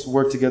things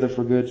work together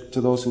for good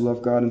to those who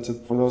love God and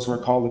for those who are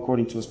called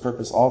according to His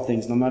purpose. All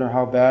things, no matter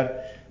how bad,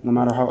 no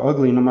matter how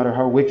ugly, no matter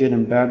how wicked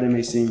and bad they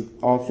may seem,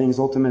 all things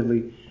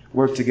ultimately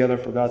work together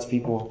for God's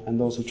people and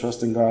those who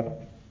trust in God.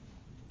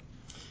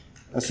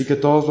 Así que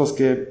todos los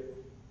que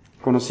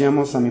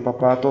conocíamos a mi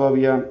papá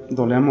todavía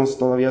dolemos,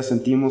 todavía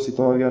sentimos y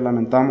todavía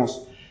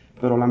lamentamos,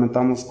 pero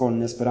lamentamos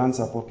con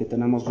esperanza porque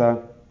tenemos la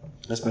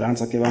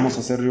esperanza que vamos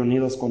a ser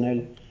reunidos con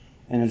Él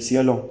en el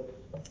cielo,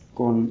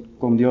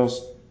 con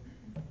Dios.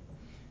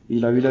 Y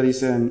la Biblia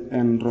dice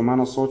en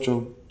Romanos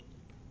 8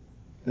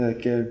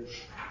 que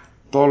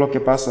todo lo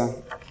que pasa,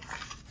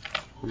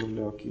 lo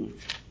leo aquí,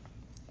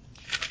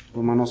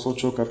 Romanos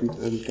 8,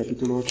 el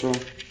capítulo 8,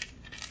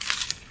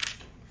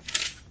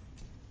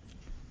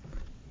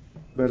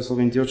 verso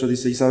 28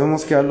 dice, y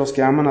sabemos que a los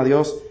que aman a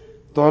Dios,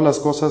 todas las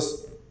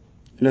cosas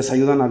les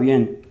ayudan a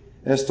bien.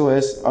 Esto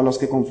es, a los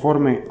que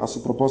conforme a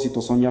su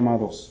propósito son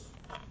llamados.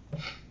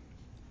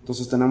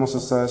 Entonces tenemos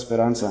esta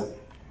esperanza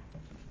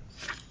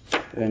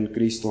en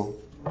Cristo,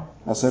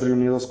 a ser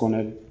reunidos con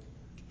Él.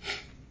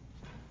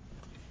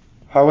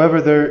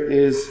 However, there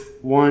is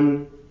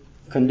one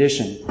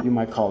condition, you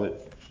might call it.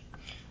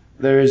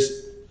 There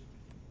is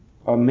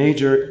a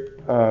major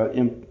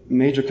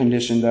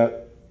condition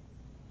that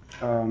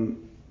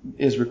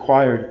is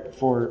required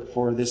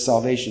for this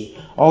salvation.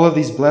 All of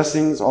these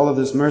blessings, all of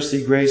this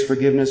mercy, grace,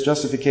 forgiveness,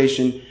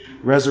 justification,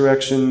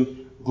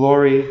 resurrection,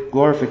 glory,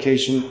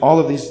 glorification, all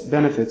of these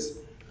benefits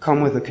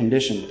come with a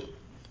condition.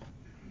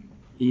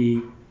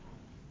 Hay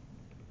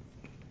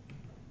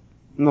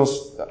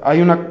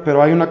una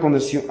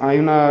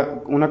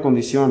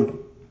condición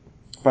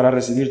para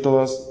recibir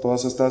todas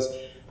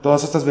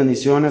estas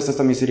bendiciones,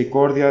 esta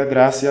misericordia,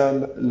 gracia,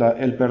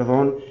 el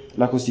perdón,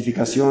 la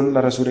justificación,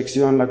 la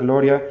resurrección, la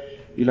gloria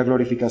y la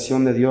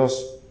glorificación de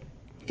Dios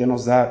que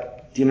nos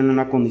da. Tienen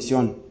una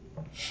condición.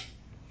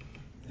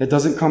 It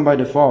doesn't come by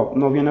default.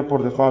 No viene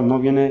por default, no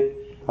viene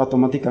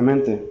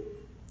automáticamente,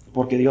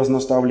 porque Dios no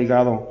está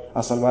obligado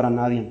a salvar a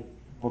nadie,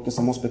 porque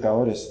somos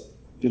pecadores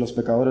y los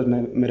pecadores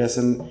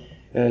merecen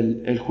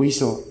el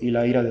juicio y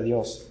la ira de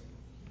Dios.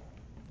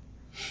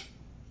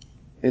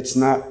 It's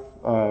not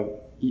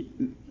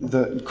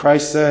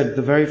Christ said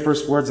the very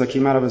first words that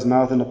came out of His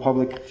mouth in the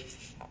public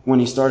when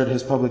He started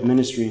His public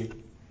ministry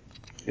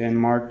in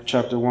Mark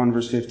chapter 1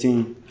 verse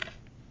 15.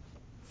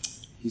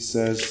 He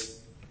says,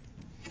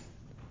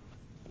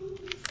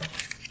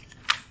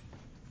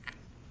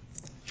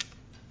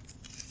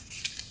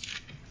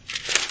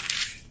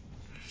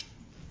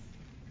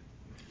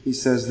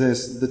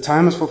 this, the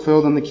time is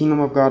fulfilled and the kingdom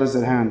of God is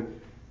at hand.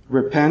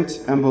 Repent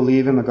and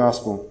believe in the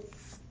gospel.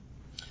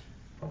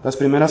 Las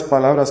primeras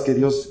palabras que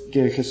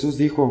Jesús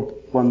dijo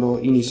cuando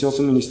inició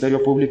su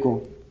ministerio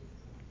público,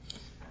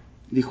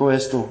 dijo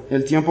esto: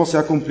 el tiempo se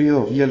ha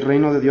cumplido y el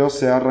reino de Dios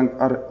se ha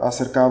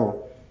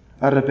acercado.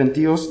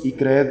 Arrepentíos y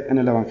creed en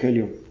el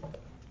evangelio.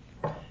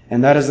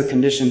 And that is the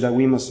condition that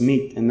we must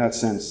meet in that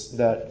sense,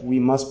 that we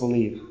must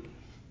believe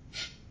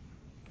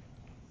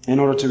in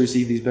order to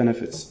receive these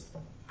benefits.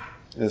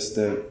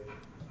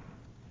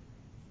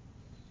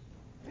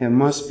 It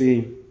must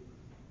be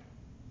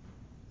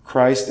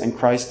Christ and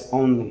Christ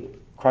only,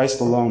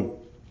 Christ alone.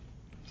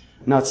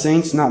 Not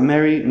saints, not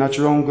Mary, not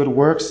your own good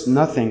works,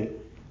 nothing.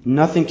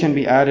 Nothing can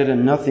be added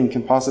and nothing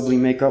can possibly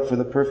make up for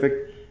the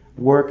perfect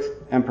work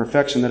and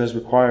perfection that is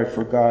required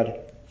for God,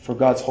 for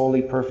God's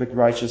holy, perfect,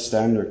 righteous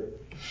standard.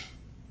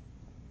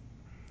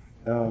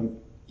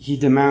 He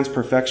demands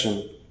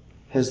perfection.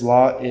 His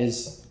law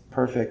is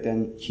perfect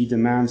and He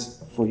demands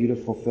for you to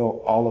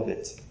fulfill all of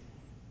it.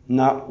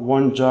 Not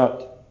one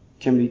jot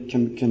can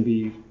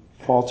be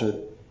faltered.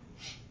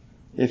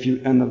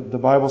 The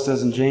Bible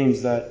says in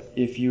James that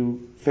if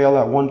you fail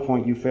at one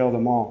point, you fail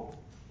them all.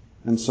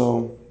 And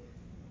so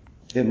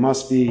it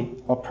must be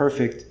a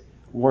perfect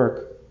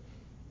work,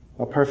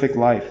 a perfect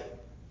life.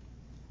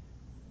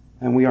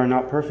 And we are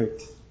not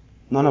perfect.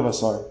 None of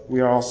us are. We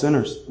are all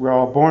sinners. We are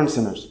all born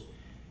sinners.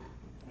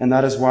 And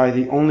that is why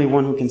the only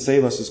one who can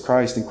save us is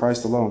Christ and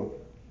Christ alone.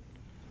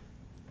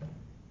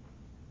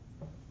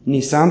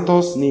 Ni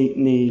santos,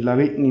 ni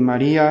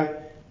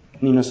María,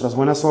 ni nuestras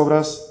buenas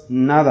obras,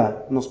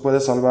 nada nos puede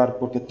salvar,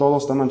 porque todo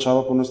está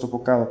manchado por nuestro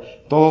pecado.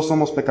 Todos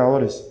somos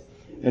pecadores.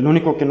 El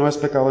único que no es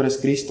pecador es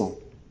Cristo.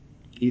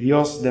 Y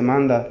Dios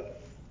demanda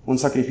un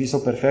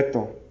sacrificio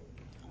perfecto,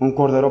 un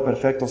cordero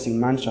perfecto sin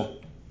mancha.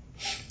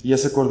 Y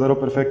ese cordero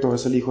perfecto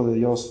es el Hijo de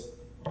Dios,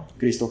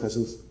 Cristo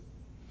Jesús.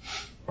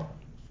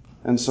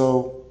 And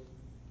so,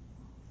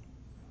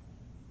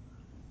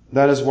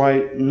 that is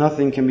why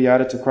nothing can be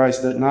added to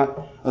Christ, that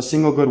not a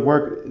single good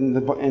work.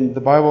 And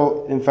the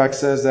Bible, in fact,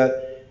 says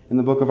that in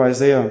the book of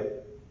Isaiah,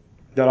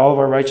 that all of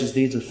our righteous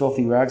deeds are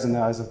filthy rags in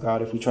the eyes of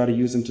God if we try to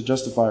use them to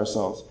justify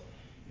ourselves.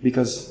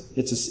 because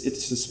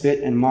it's to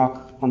spit and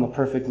mock on the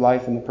perfect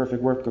life and the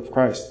perfect work of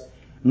Christ.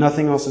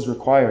 Nothing else is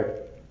required.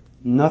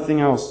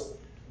 Nothing else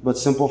but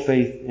simple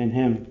faith in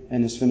Him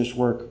and His finished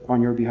work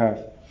on your behalf.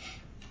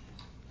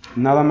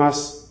 Nada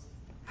más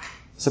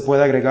se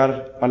puede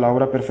agregar a la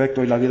obra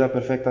perfecta y la vida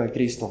perfecta de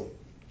Cristo.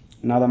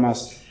 Nada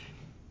más.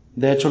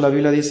 De hecho, la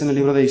Biblia dice en el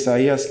libro de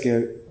Isaías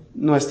que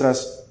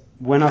nuestras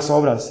buenas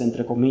obras,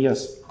 entre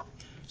comillas,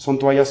 son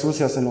toallas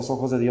sucias en los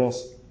ojos de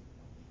Dios,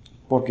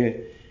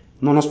 porque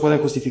no nos puede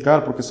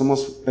justificar, porque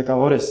somos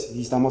pecadores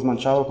y estamos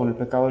manchados con el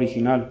pecado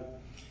original.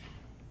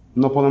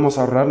 No podemos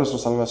ahorrar nuestra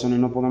salvación y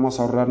no podemos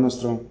ahorrar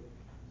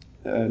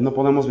no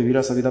podemos vivir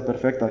esa vida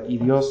perfecta, y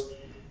Dios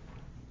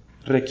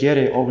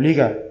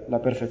obliga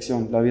la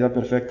perfección, la vida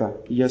perfecta,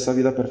 y esa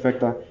vida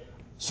perfecta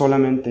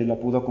solamente la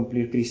pudo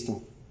cumplir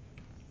Cristo.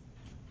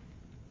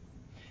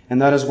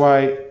 And that is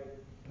why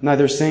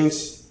neither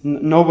saints,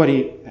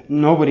 nobody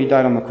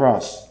died on the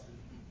cross.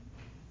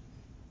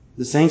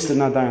 The saints did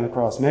not die on the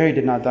cross. Mary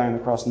did not die on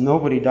the cross.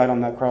 Nobody died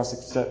on that cross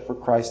except for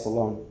Christ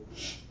alone.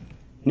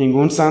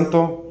 Ningún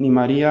santo, ni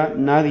María,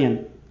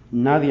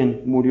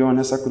 nadie murió en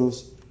esa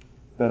cruz,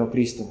 pero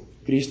Cristo.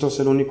 Cristo es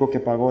el único que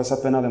pagó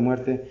esa pena de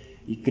muerte,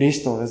 y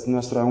Cristo es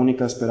nuestra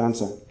única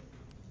esperanza.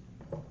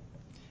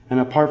 And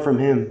apart from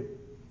Him,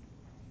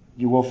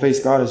 you will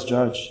face God as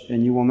judge,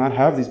 and you will not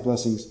have these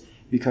blessings,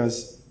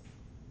 because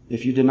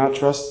if you did not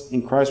trust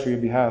in Christ for your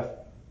behalf,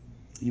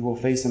 you will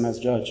face Him as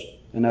judge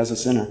and as a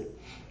sinner.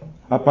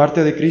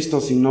 Aparte de Cristo,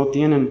 si no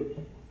tienen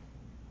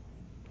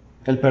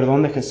el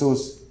perdón de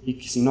Jesús, y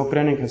si no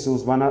creen en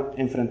Jesús, van a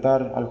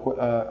enfrentar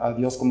a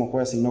Dios como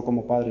juez y no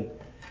como Padre.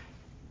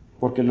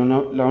 Porque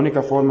la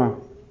única forma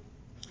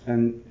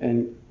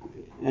de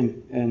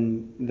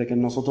que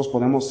nosotros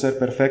podemos ser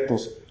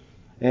perfectos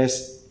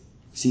es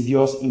si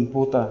Dios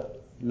imputa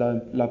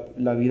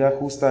la vida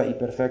justa y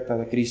perfecta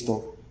de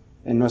Cristo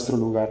en nuestro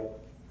lugar.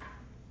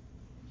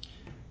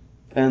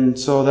 And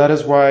so that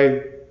is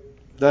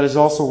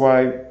also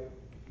why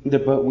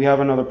we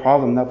have another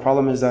problem. That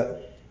problem is that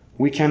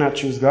we cannot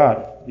choose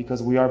God,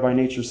 because we are by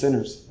nature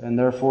sinners, and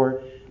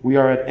therefore we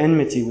are at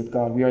enmity with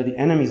God. We are the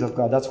enemies of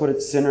God. That's what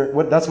it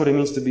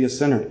means to be a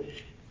sinner,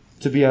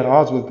 to be at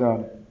odds with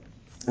God.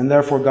 And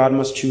therefore God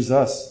must choose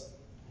us.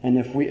 And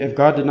if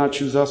God did not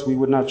choose us, we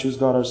would not choose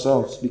God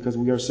ourselves, because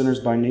we are sinners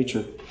by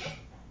nature.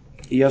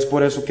 Y es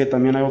por eso que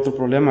también hay otro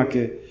problema,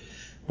 que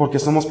porque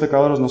somos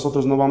pecadores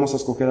nosotros no vamos a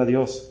escoger a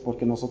Dios,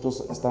 porque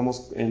nosotros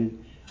estamos en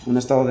un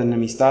estado de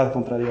enemistad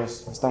contra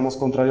Dios. Estamos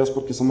contra Dios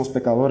porque somos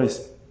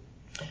pecadores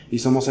y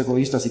somos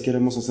egoístas y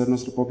queremos hacer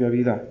nuestra propia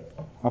vida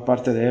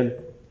aparte de Él.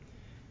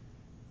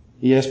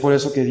 Y es por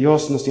eso que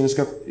Dios nos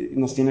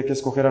tiene que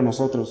escoger a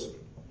nosotros.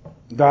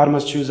 God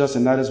must choose us,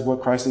 and that is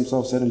what Christ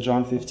Himself said in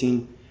John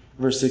 15,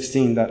 verse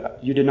 16,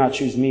 that you did not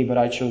choose me, but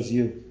I chose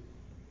you.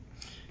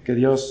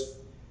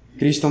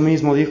 Cristo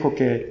mismo dijo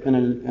que en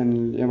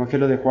el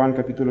Evangelio de Juan,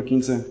 capítulo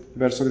 15,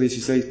 verso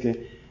 16,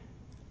 que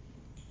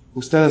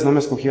ustedes no me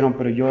escogieron,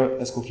 pero yo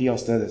escogí a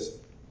ustedes,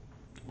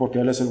 porque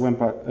Él es el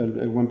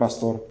buen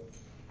pastor,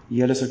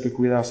 y Él es el que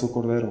cuida a sus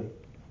corderos.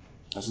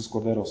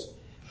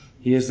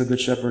 He is the good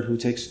shepherd who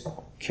takes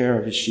care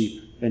of His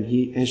sheep, and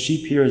His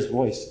sheep hear His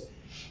voice,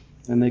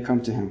 and they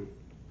come to Him.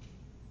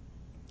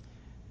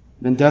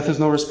 Then death is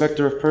no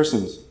respecter of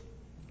persons.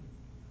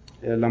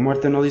 La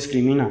muerte no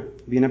discrimina,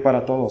 viene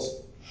para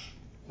todos.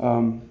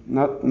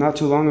 Not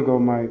too long ago,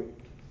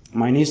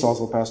 my niece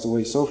also passed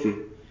away, Sophie,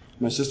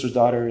 my sister's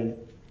daughter,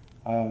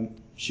 and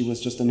she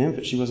was just an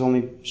infant.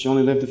 She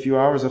only lived a few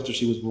hours after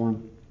she was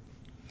born.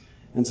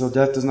 And so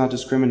death does not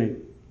discriminate.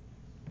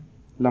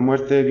 La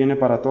muerte viene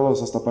para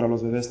todos, hasta para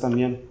los bebés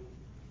también.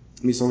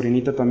 Mi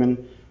sobrinita también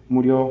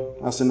murió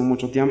hace no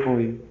mucho tiempo,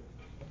 y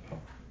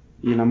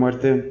la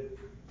muerte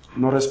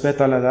no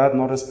respeta la edad,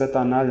 no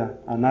respeta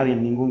a nadie,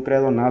 ningún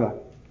credo, nada.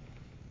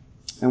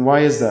 And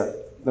why is that?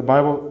 The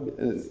Bible,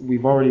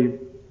 we've already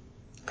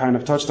kind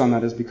of touched on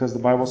that, is because the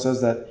Bible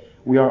says that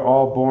we are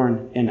all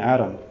born in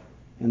Adam.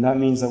 And that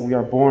means that we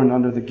are born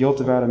under the guilt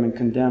of Adam and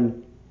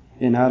condemned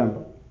in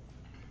Adam.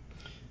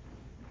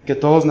 Que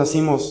todos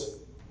nacimos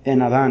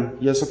en Adán,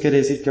 y eso quiere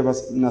decir que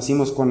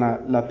nacimos con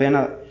la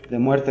pena de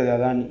muerte de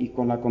Adán y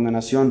con la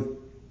condenación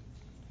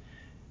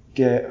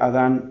que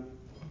Adán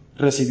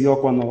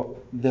recibió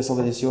cuando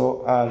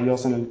desobedeció a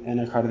Dios en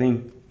el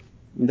jardín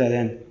de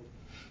Edén.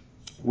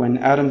 When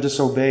Adam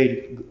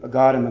disobeyed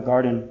God in the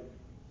garden,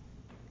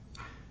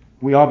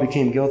 we all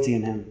became guilty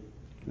in him.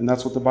 And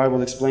that's what the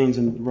Bible explains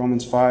in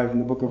Romans 5, in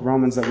the book of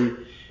Romans, that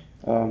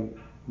when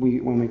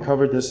we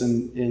covered this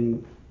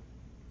in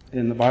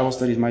the Bible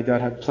studies, my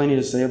dad had plenty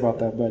to say about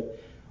that, but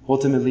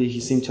ultimately he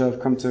seemed to have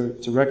come to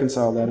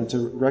reconcile that and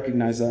to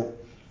recognize that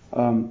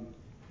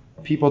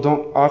people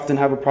don't often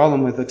have a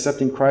problem with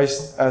accepting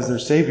Christ as their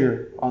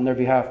Savior on their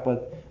behalf,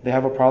 but they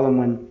have a problem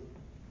when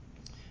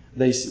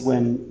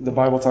the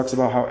Bible talks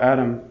about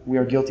how we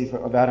are guilty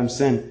of Adam's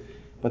sin,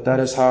 but that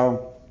is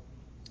how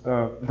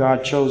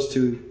God chose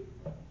to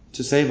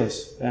save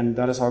us, and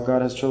that is how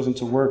God has chosen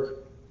to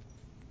work.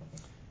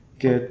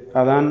 Que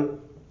Adán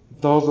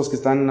Todos los que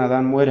están en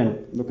Adán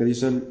mueren, lo que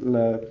dice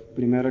la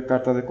primera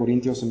carta de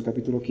Corintios en el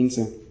capítulo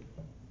 15.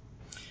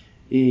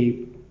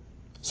 Y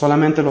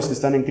solamente los que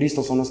están en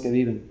Cristo son los que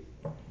viven.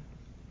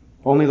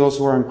 Only those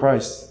who are in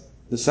Christ,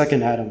 the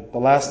second Adam, the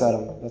last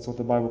Adam, that's what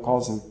the Bible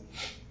calls him.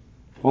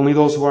 Only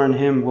those who are in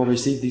Him will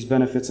receive these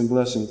benefits and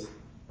blessings.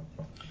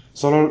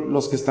 Solo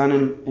los que están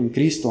en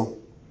Cristo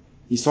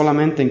y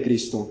solamente en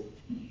Cristo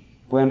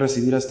pueden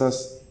recibir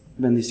estas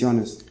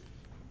bendiciones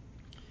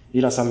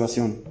y la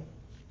salvación.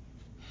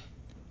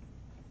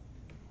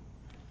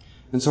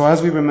 And so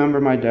as we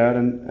remember my dad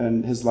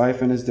and his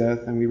life and his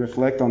death, and we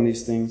reflect on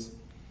these things,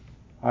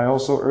 I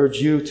also urge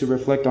you to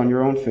reflect on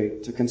your own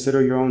fate, to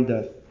consider your own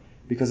death,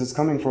 because it's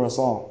coming for us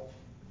all.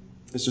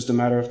 It's just a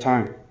matter of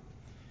time.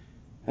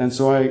 And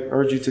so I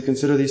urge you to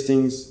consider these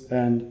things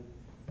and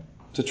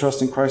to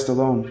trust in Christ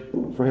alone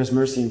for His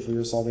mercy and for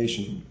your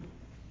salvation.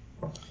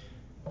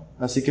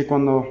 Así que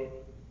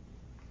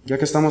ya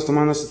que estamos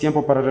tomando este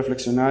tiempo para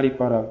reflexionar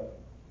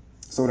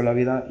sobre la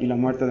vida y la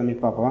muerte de mi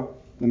papá,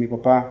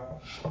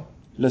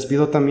 les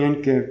pido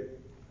también que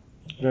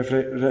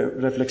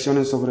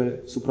reflexionen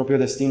sobre su propio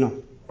destino,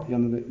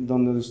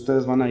 donde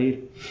ustedes van a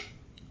ir,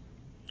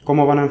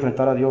 cómo van a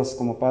enfrentar a Dios,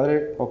 como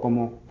padre o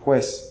como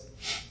juez.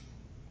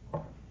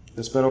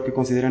 Espero que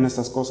consideren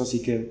estas cosas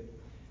y que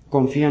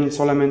confíen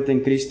solamente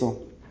en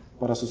Cristo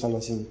para su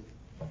salvación.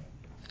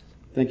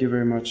 Thank you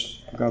very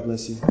much. God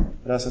bless you.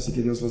 Gracias y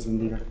que Dios los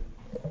bendiga.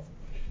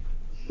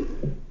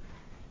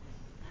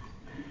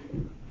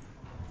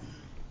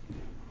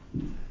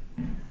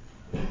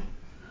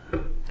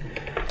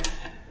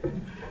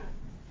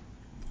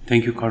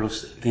 Thank you,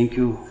 Carlos. Thank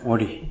you,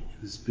 Orly.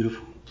 It was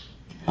beautiful.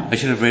 I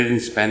should have read it in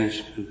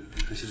Spanish.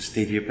 I should have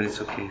stayed here, but it's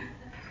okay.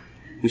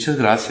 Muchas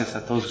gracias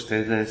a todos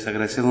ustedes. Les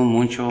agradecemos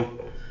mucho.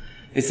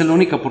 Esta es la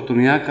única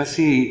oportunidad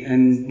casi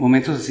en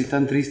momentos así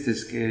tan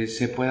tristes que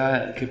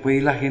puede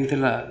ir la gente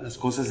las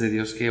cosas de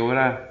Dios, que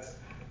ahora,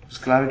 pues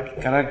claro,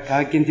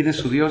 cada quien tiene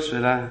su Dios,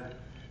 ¿verdad?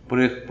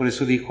 Por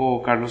eso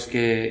dijo Carlos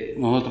que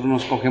nosotros no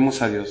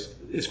escogemos a Dios,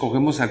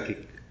 escogemos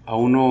a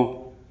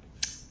uno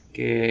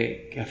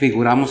que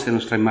afiguramos en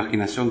nuestra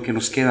imaginación, que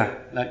nos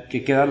queda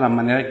la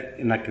manera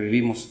en la que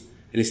vivimos,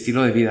 el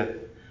estilo de vida.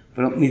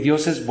 Pero mi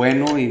Dios es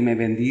bueno y me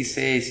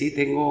bendice, y sí,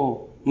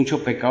 tengo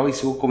mucho pecado y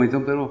sigo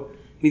cometiendo, pero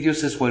mi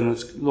Dios es bueno,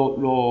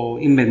 lo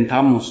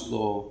inventamos,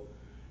 lo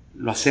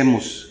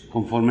hacemos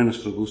conforme a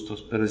nuestros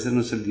gustos, pero ese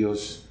no es el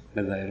Dios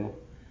verdadero.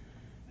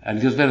 Al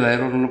Dios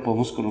verdadero no lo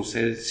podemos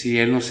conocer si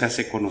Él no se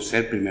hace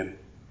conocer primero.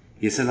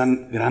 Y esa es la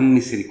gran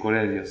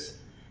misericordia de Dios,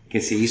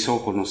 que se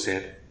hizo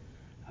conocer.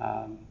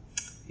 As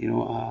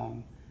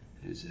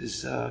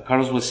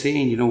Carlos was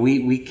saying,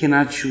 we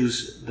cannot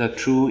choose the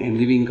true and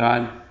living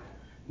God.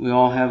 We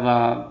all have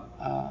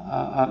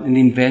an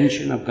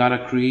invention of God,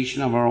 a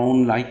creation of our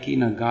own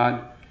liking, a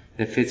God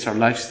that fits our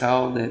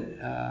lifestyle, that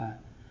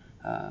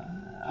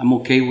I'm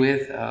okay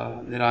with,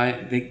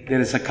 that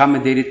is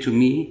accommodated to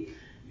me,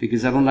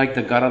 because I don't like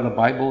the God of the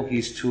Bible.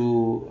 He's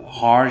too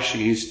harsh.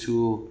 He's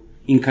too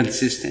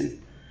inconsistent.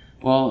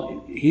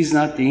 Well, He's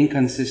not the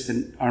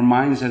inconsistent. Our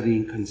minds are the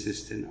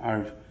inconsistent.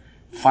 Our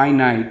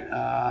finite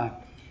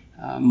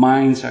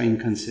minds are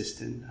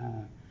inconsistent.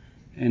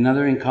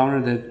 Another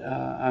encounter that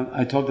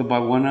I talked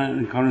about, one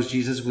encounters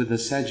Jesus with the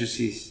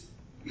Sadducees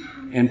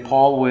and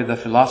Paul with the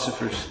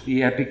philosophers,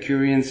 the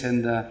Epicureans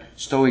and the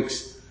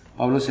Stoics.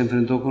 Pablo se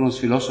enfrentó con los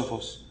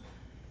filósofos.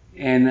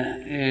 And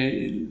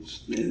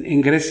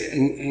in Greece,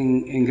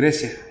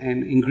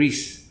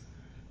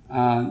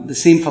 the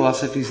same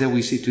philosophies that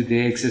we see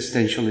today,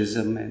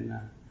 existentialism and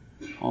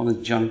all the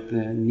junk,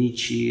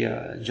 Nietzsche,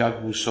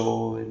 Jacques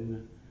Rousseau,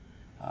 and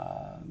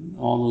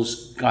all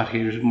those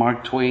God-haters.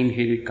 Mark Twain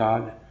hated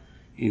God.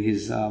 In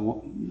his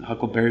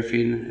Huckleberry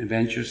Finn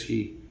adventures,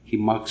 he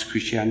mocks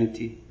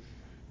Christianity.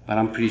 But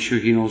I'm pretty sure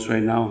he knows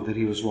right now that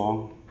he was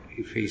wrong.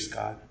 He faced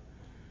God.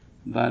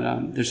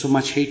 But there's so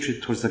much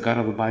hatred towards the God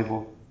of the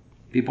Bible.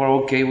 People are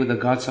okay with the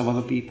gods of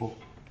other people.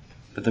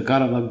 But the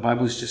God of the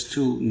Bible is just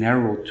too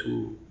narrow,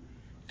 too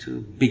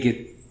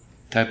bigot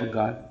type of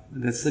God.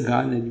 That's the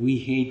God that we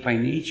hate by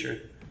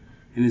nature.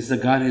 And it's the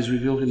God that has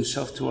revealed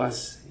Himself to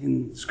us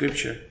in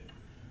Scripture.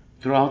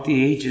 Throughout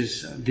the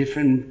ages,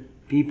 different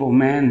people,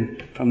 men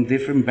from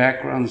different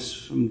backgrounds,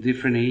 from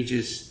different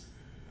ages.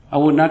 I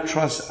would not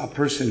trust a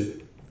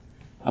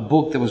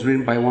book that was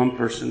written by one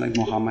person like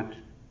Muhammad.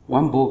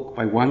 One book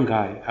by one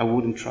guy, I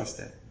wouldn't trust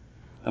that.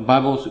 The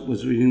Bible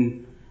was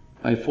written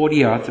by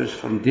 40 authors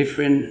from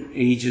different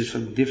ages,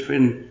 from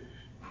different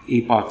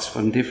epochs,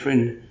 from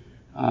different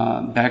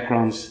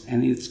backgrounds,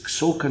 and it's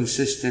so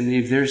consistent.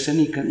 If there's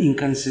any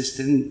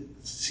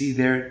inconsistency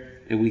there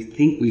that we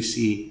think we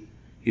see,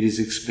 it is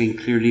explained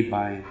clearly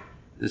by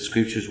the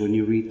Scriptures when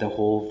you read the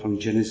whole from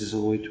Genesis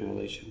all the way to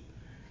Revelation.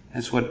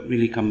 That's what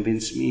really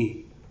convinced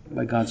me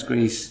by God's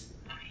grace.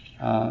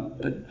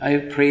 But I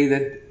pray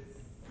that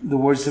the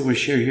words that were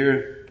shared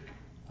here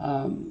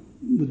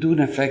will do an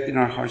effect in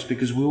our hearts,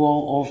 because we will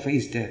all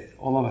face death,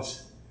 all of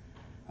us.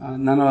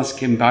 None of us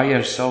can buy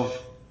ourselves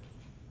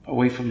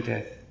away from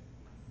death.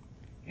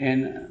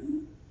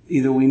 And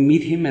either we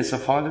meet him as a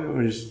father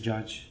or as a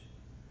judge.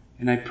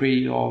 And I pray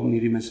you all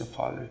meet him as a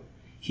father.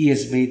 He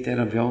has made that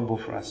available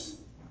for us.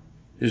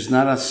 There's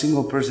not a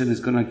single person that's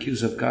going to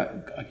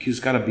accuse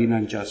God of being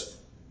unjust.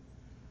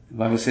 The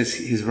Bible says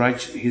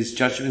his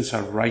judgments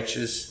are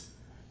righteous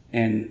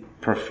and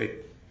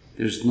perfect.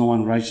 There's no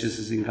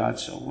unrighteousness in God.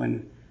 So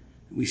when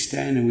we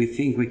stand and we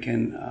think we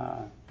can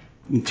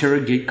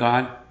interrogate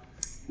God,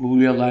 we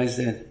realize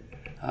that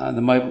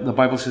the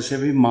Bible says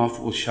every mouth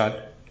will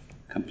shut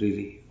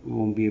completely. We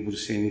won't be able to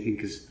say anything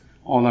because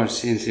all our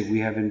sins, if we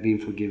haven't been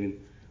forgiven,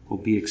 will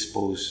be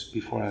exposed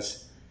before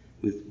us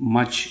with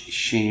much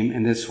shame.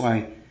 And that's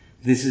why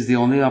this is the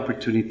only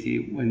opportunity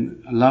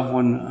when a loved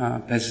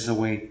one passes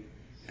away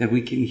that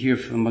we can hear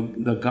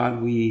from the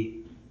God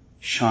we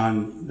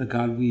shun, the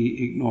God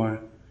we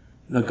ignore,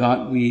 the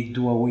God we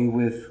do away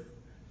with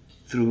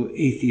through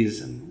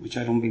atheism, which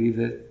I don't believe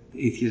that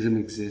atheism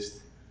exists.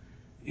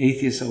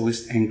 Atheists are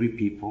always angry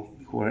people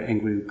who are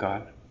angry with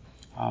God.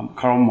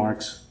 Karl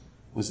Marx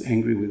was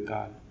angry with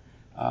God.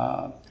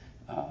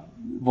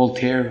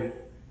 Voltaire,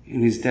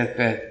 in his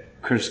deathbed,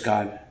 cursed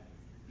God.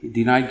 He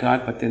denied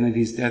God, but then at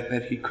his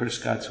deathbed, he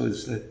cursed God. So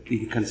it's the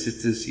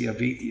inconsistency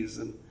of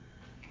atheism.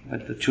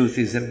 But the truth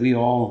is that we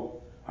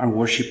all are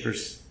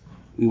worshippers.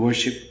 We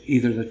worship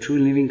either the true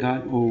and living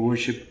God or we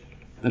worship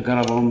the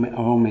God of our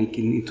own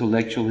making,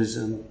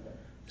 intellectualism,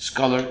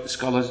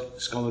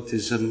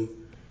 scholasticism.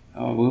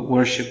 We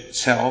worship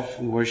self.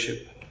 We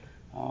worship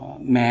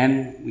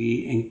man.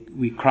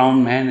 We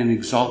crown man and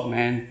exalt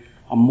man.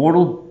 A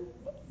mortal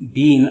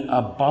being,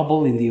 a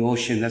bubble in the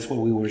ocean. That's what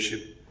we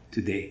worship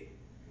today.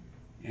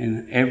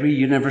 And every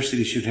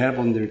university should have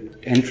on their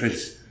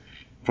entrance,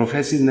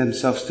 professing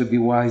themselves to be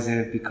wise, they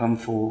have become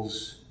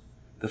fools.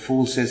 The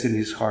fool says in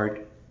his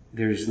heart,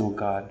 there is no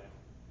God.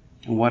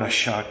 And what a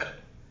shock.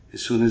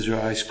 As soon as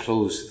their eyes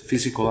close,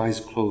 physical eyes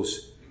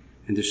close,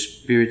 and their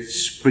spirit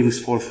springs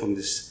forth from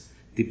this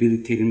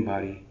debilitating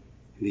body,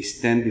 and they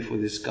stand before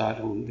this God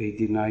whom they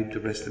denied the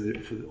rest of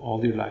it for all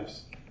their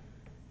lives.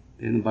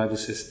 Then the Bible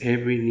says,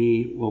 every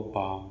knee will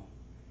bow,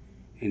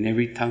 and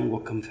every tongue will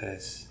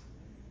confess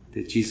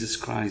that Jesus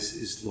Christ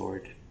is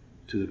Lord,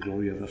 to the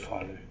glory of the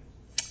Father.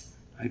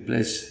 I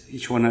bless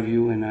each one of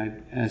you, and I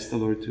ask the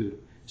Lord to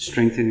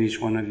strengthen each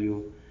one of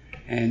you.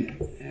 And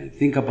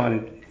think about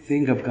it.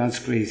 Think of God's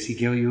grace. He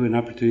gave you an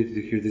opportunity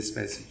to hear this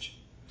message.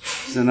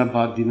 It's not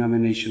about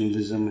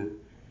denominationalism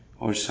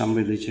or some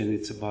religion.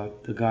 It's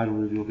about the God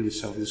who revealed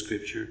himself in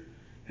Scripture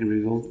and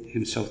revealed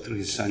himself through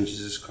his Son,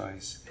 Jesus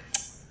Christ.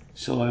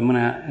 So I'm going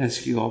to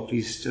ask you all,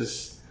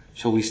 please,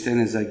 shall we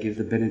stand as I give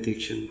the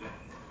benediction?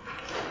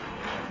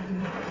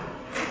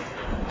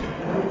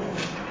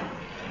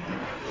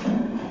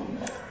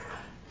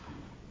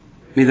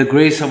 May the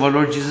grace of our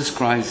Lord Jesus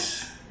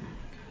Christ,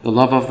 the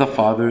love of the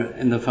Father,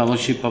 and the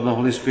fellowship of the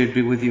Holy Spirit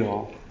be with you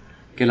all.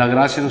 Que la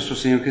gracia de nuestro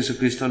Señor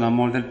Jesucristo, el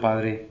amor del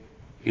Padre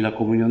y la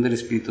comunión del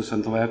Espíritu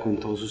Santo vaya con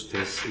todos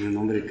ustedes. En el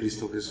nombre de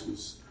Cristo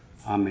Jesús.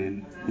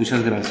 Amén.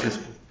 Muchas gracias.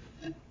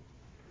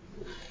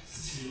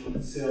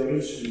 Se abre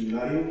el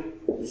seminario,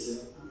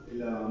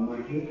 la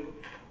magia,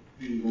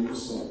 y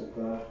vamos a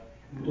tocar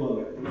junto a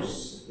la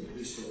cruz de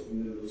Cristo,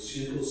 en el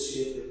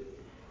 207,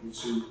 el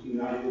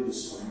seminario de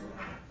España.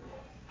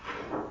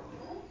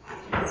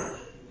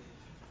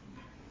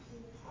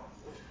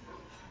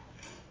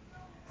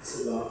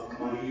 Es la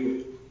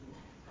magia.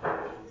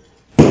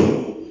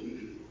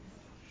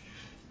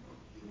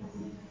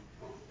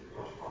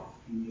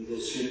 En el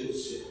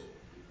 207.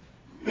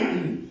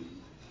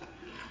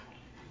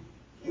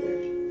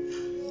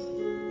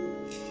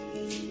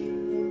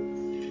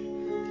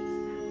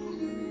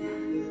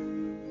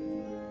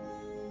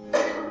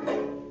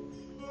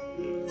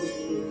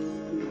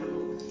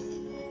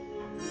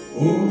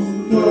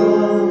 Junto a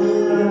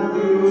la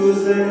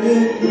cruz de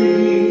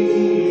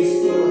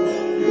Cristo,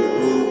 yo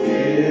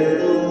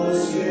quiero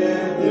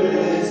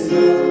siempre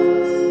estar.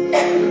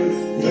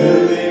 El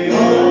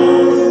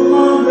león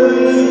más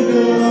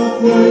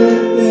bello,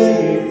 fuerte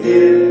y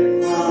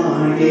fiel,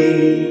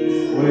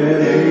 allí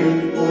puede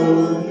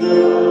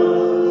encontrar.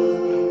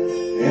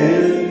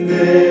 En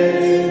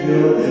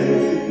medio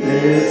del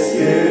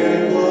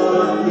desierto,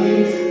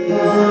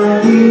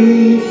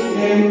 allí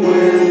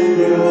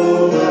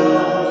encuentro.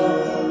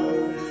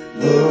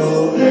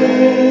 Lo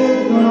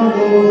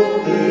declaro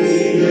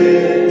y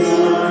de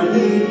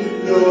allí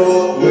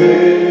yo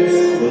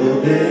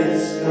puedo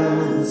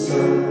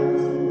descansar.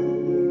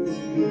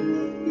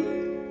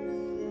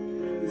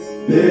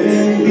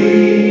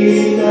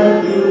 Bendita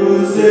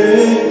cruz de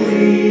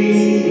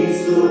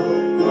Cristo,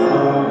 a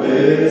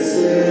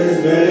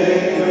veces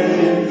veo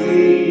en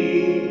ti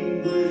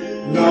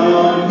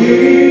la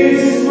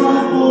misma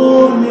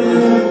forma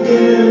que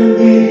en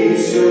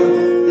visión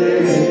de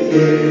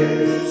que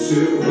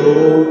sufrió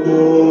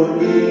por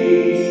mí.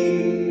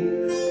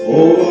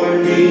 Por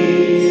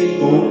mí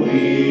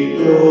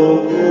contrito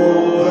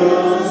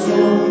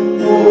corazón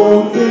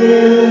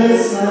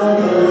confiesa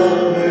la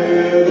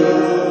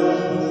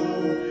verdad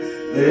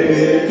de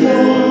tu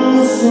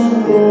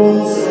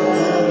asombrosa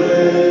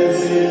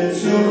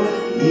redención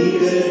y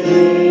de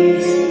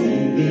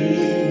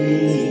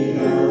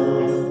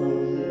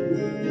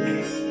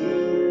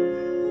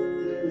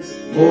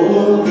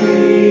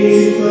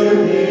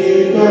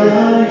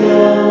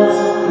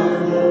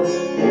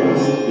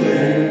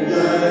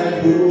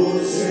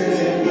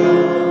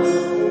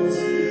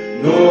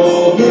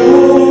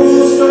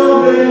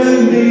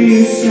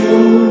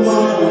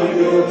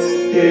mayor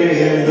que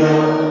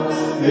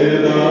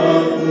da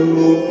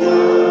tu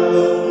paz.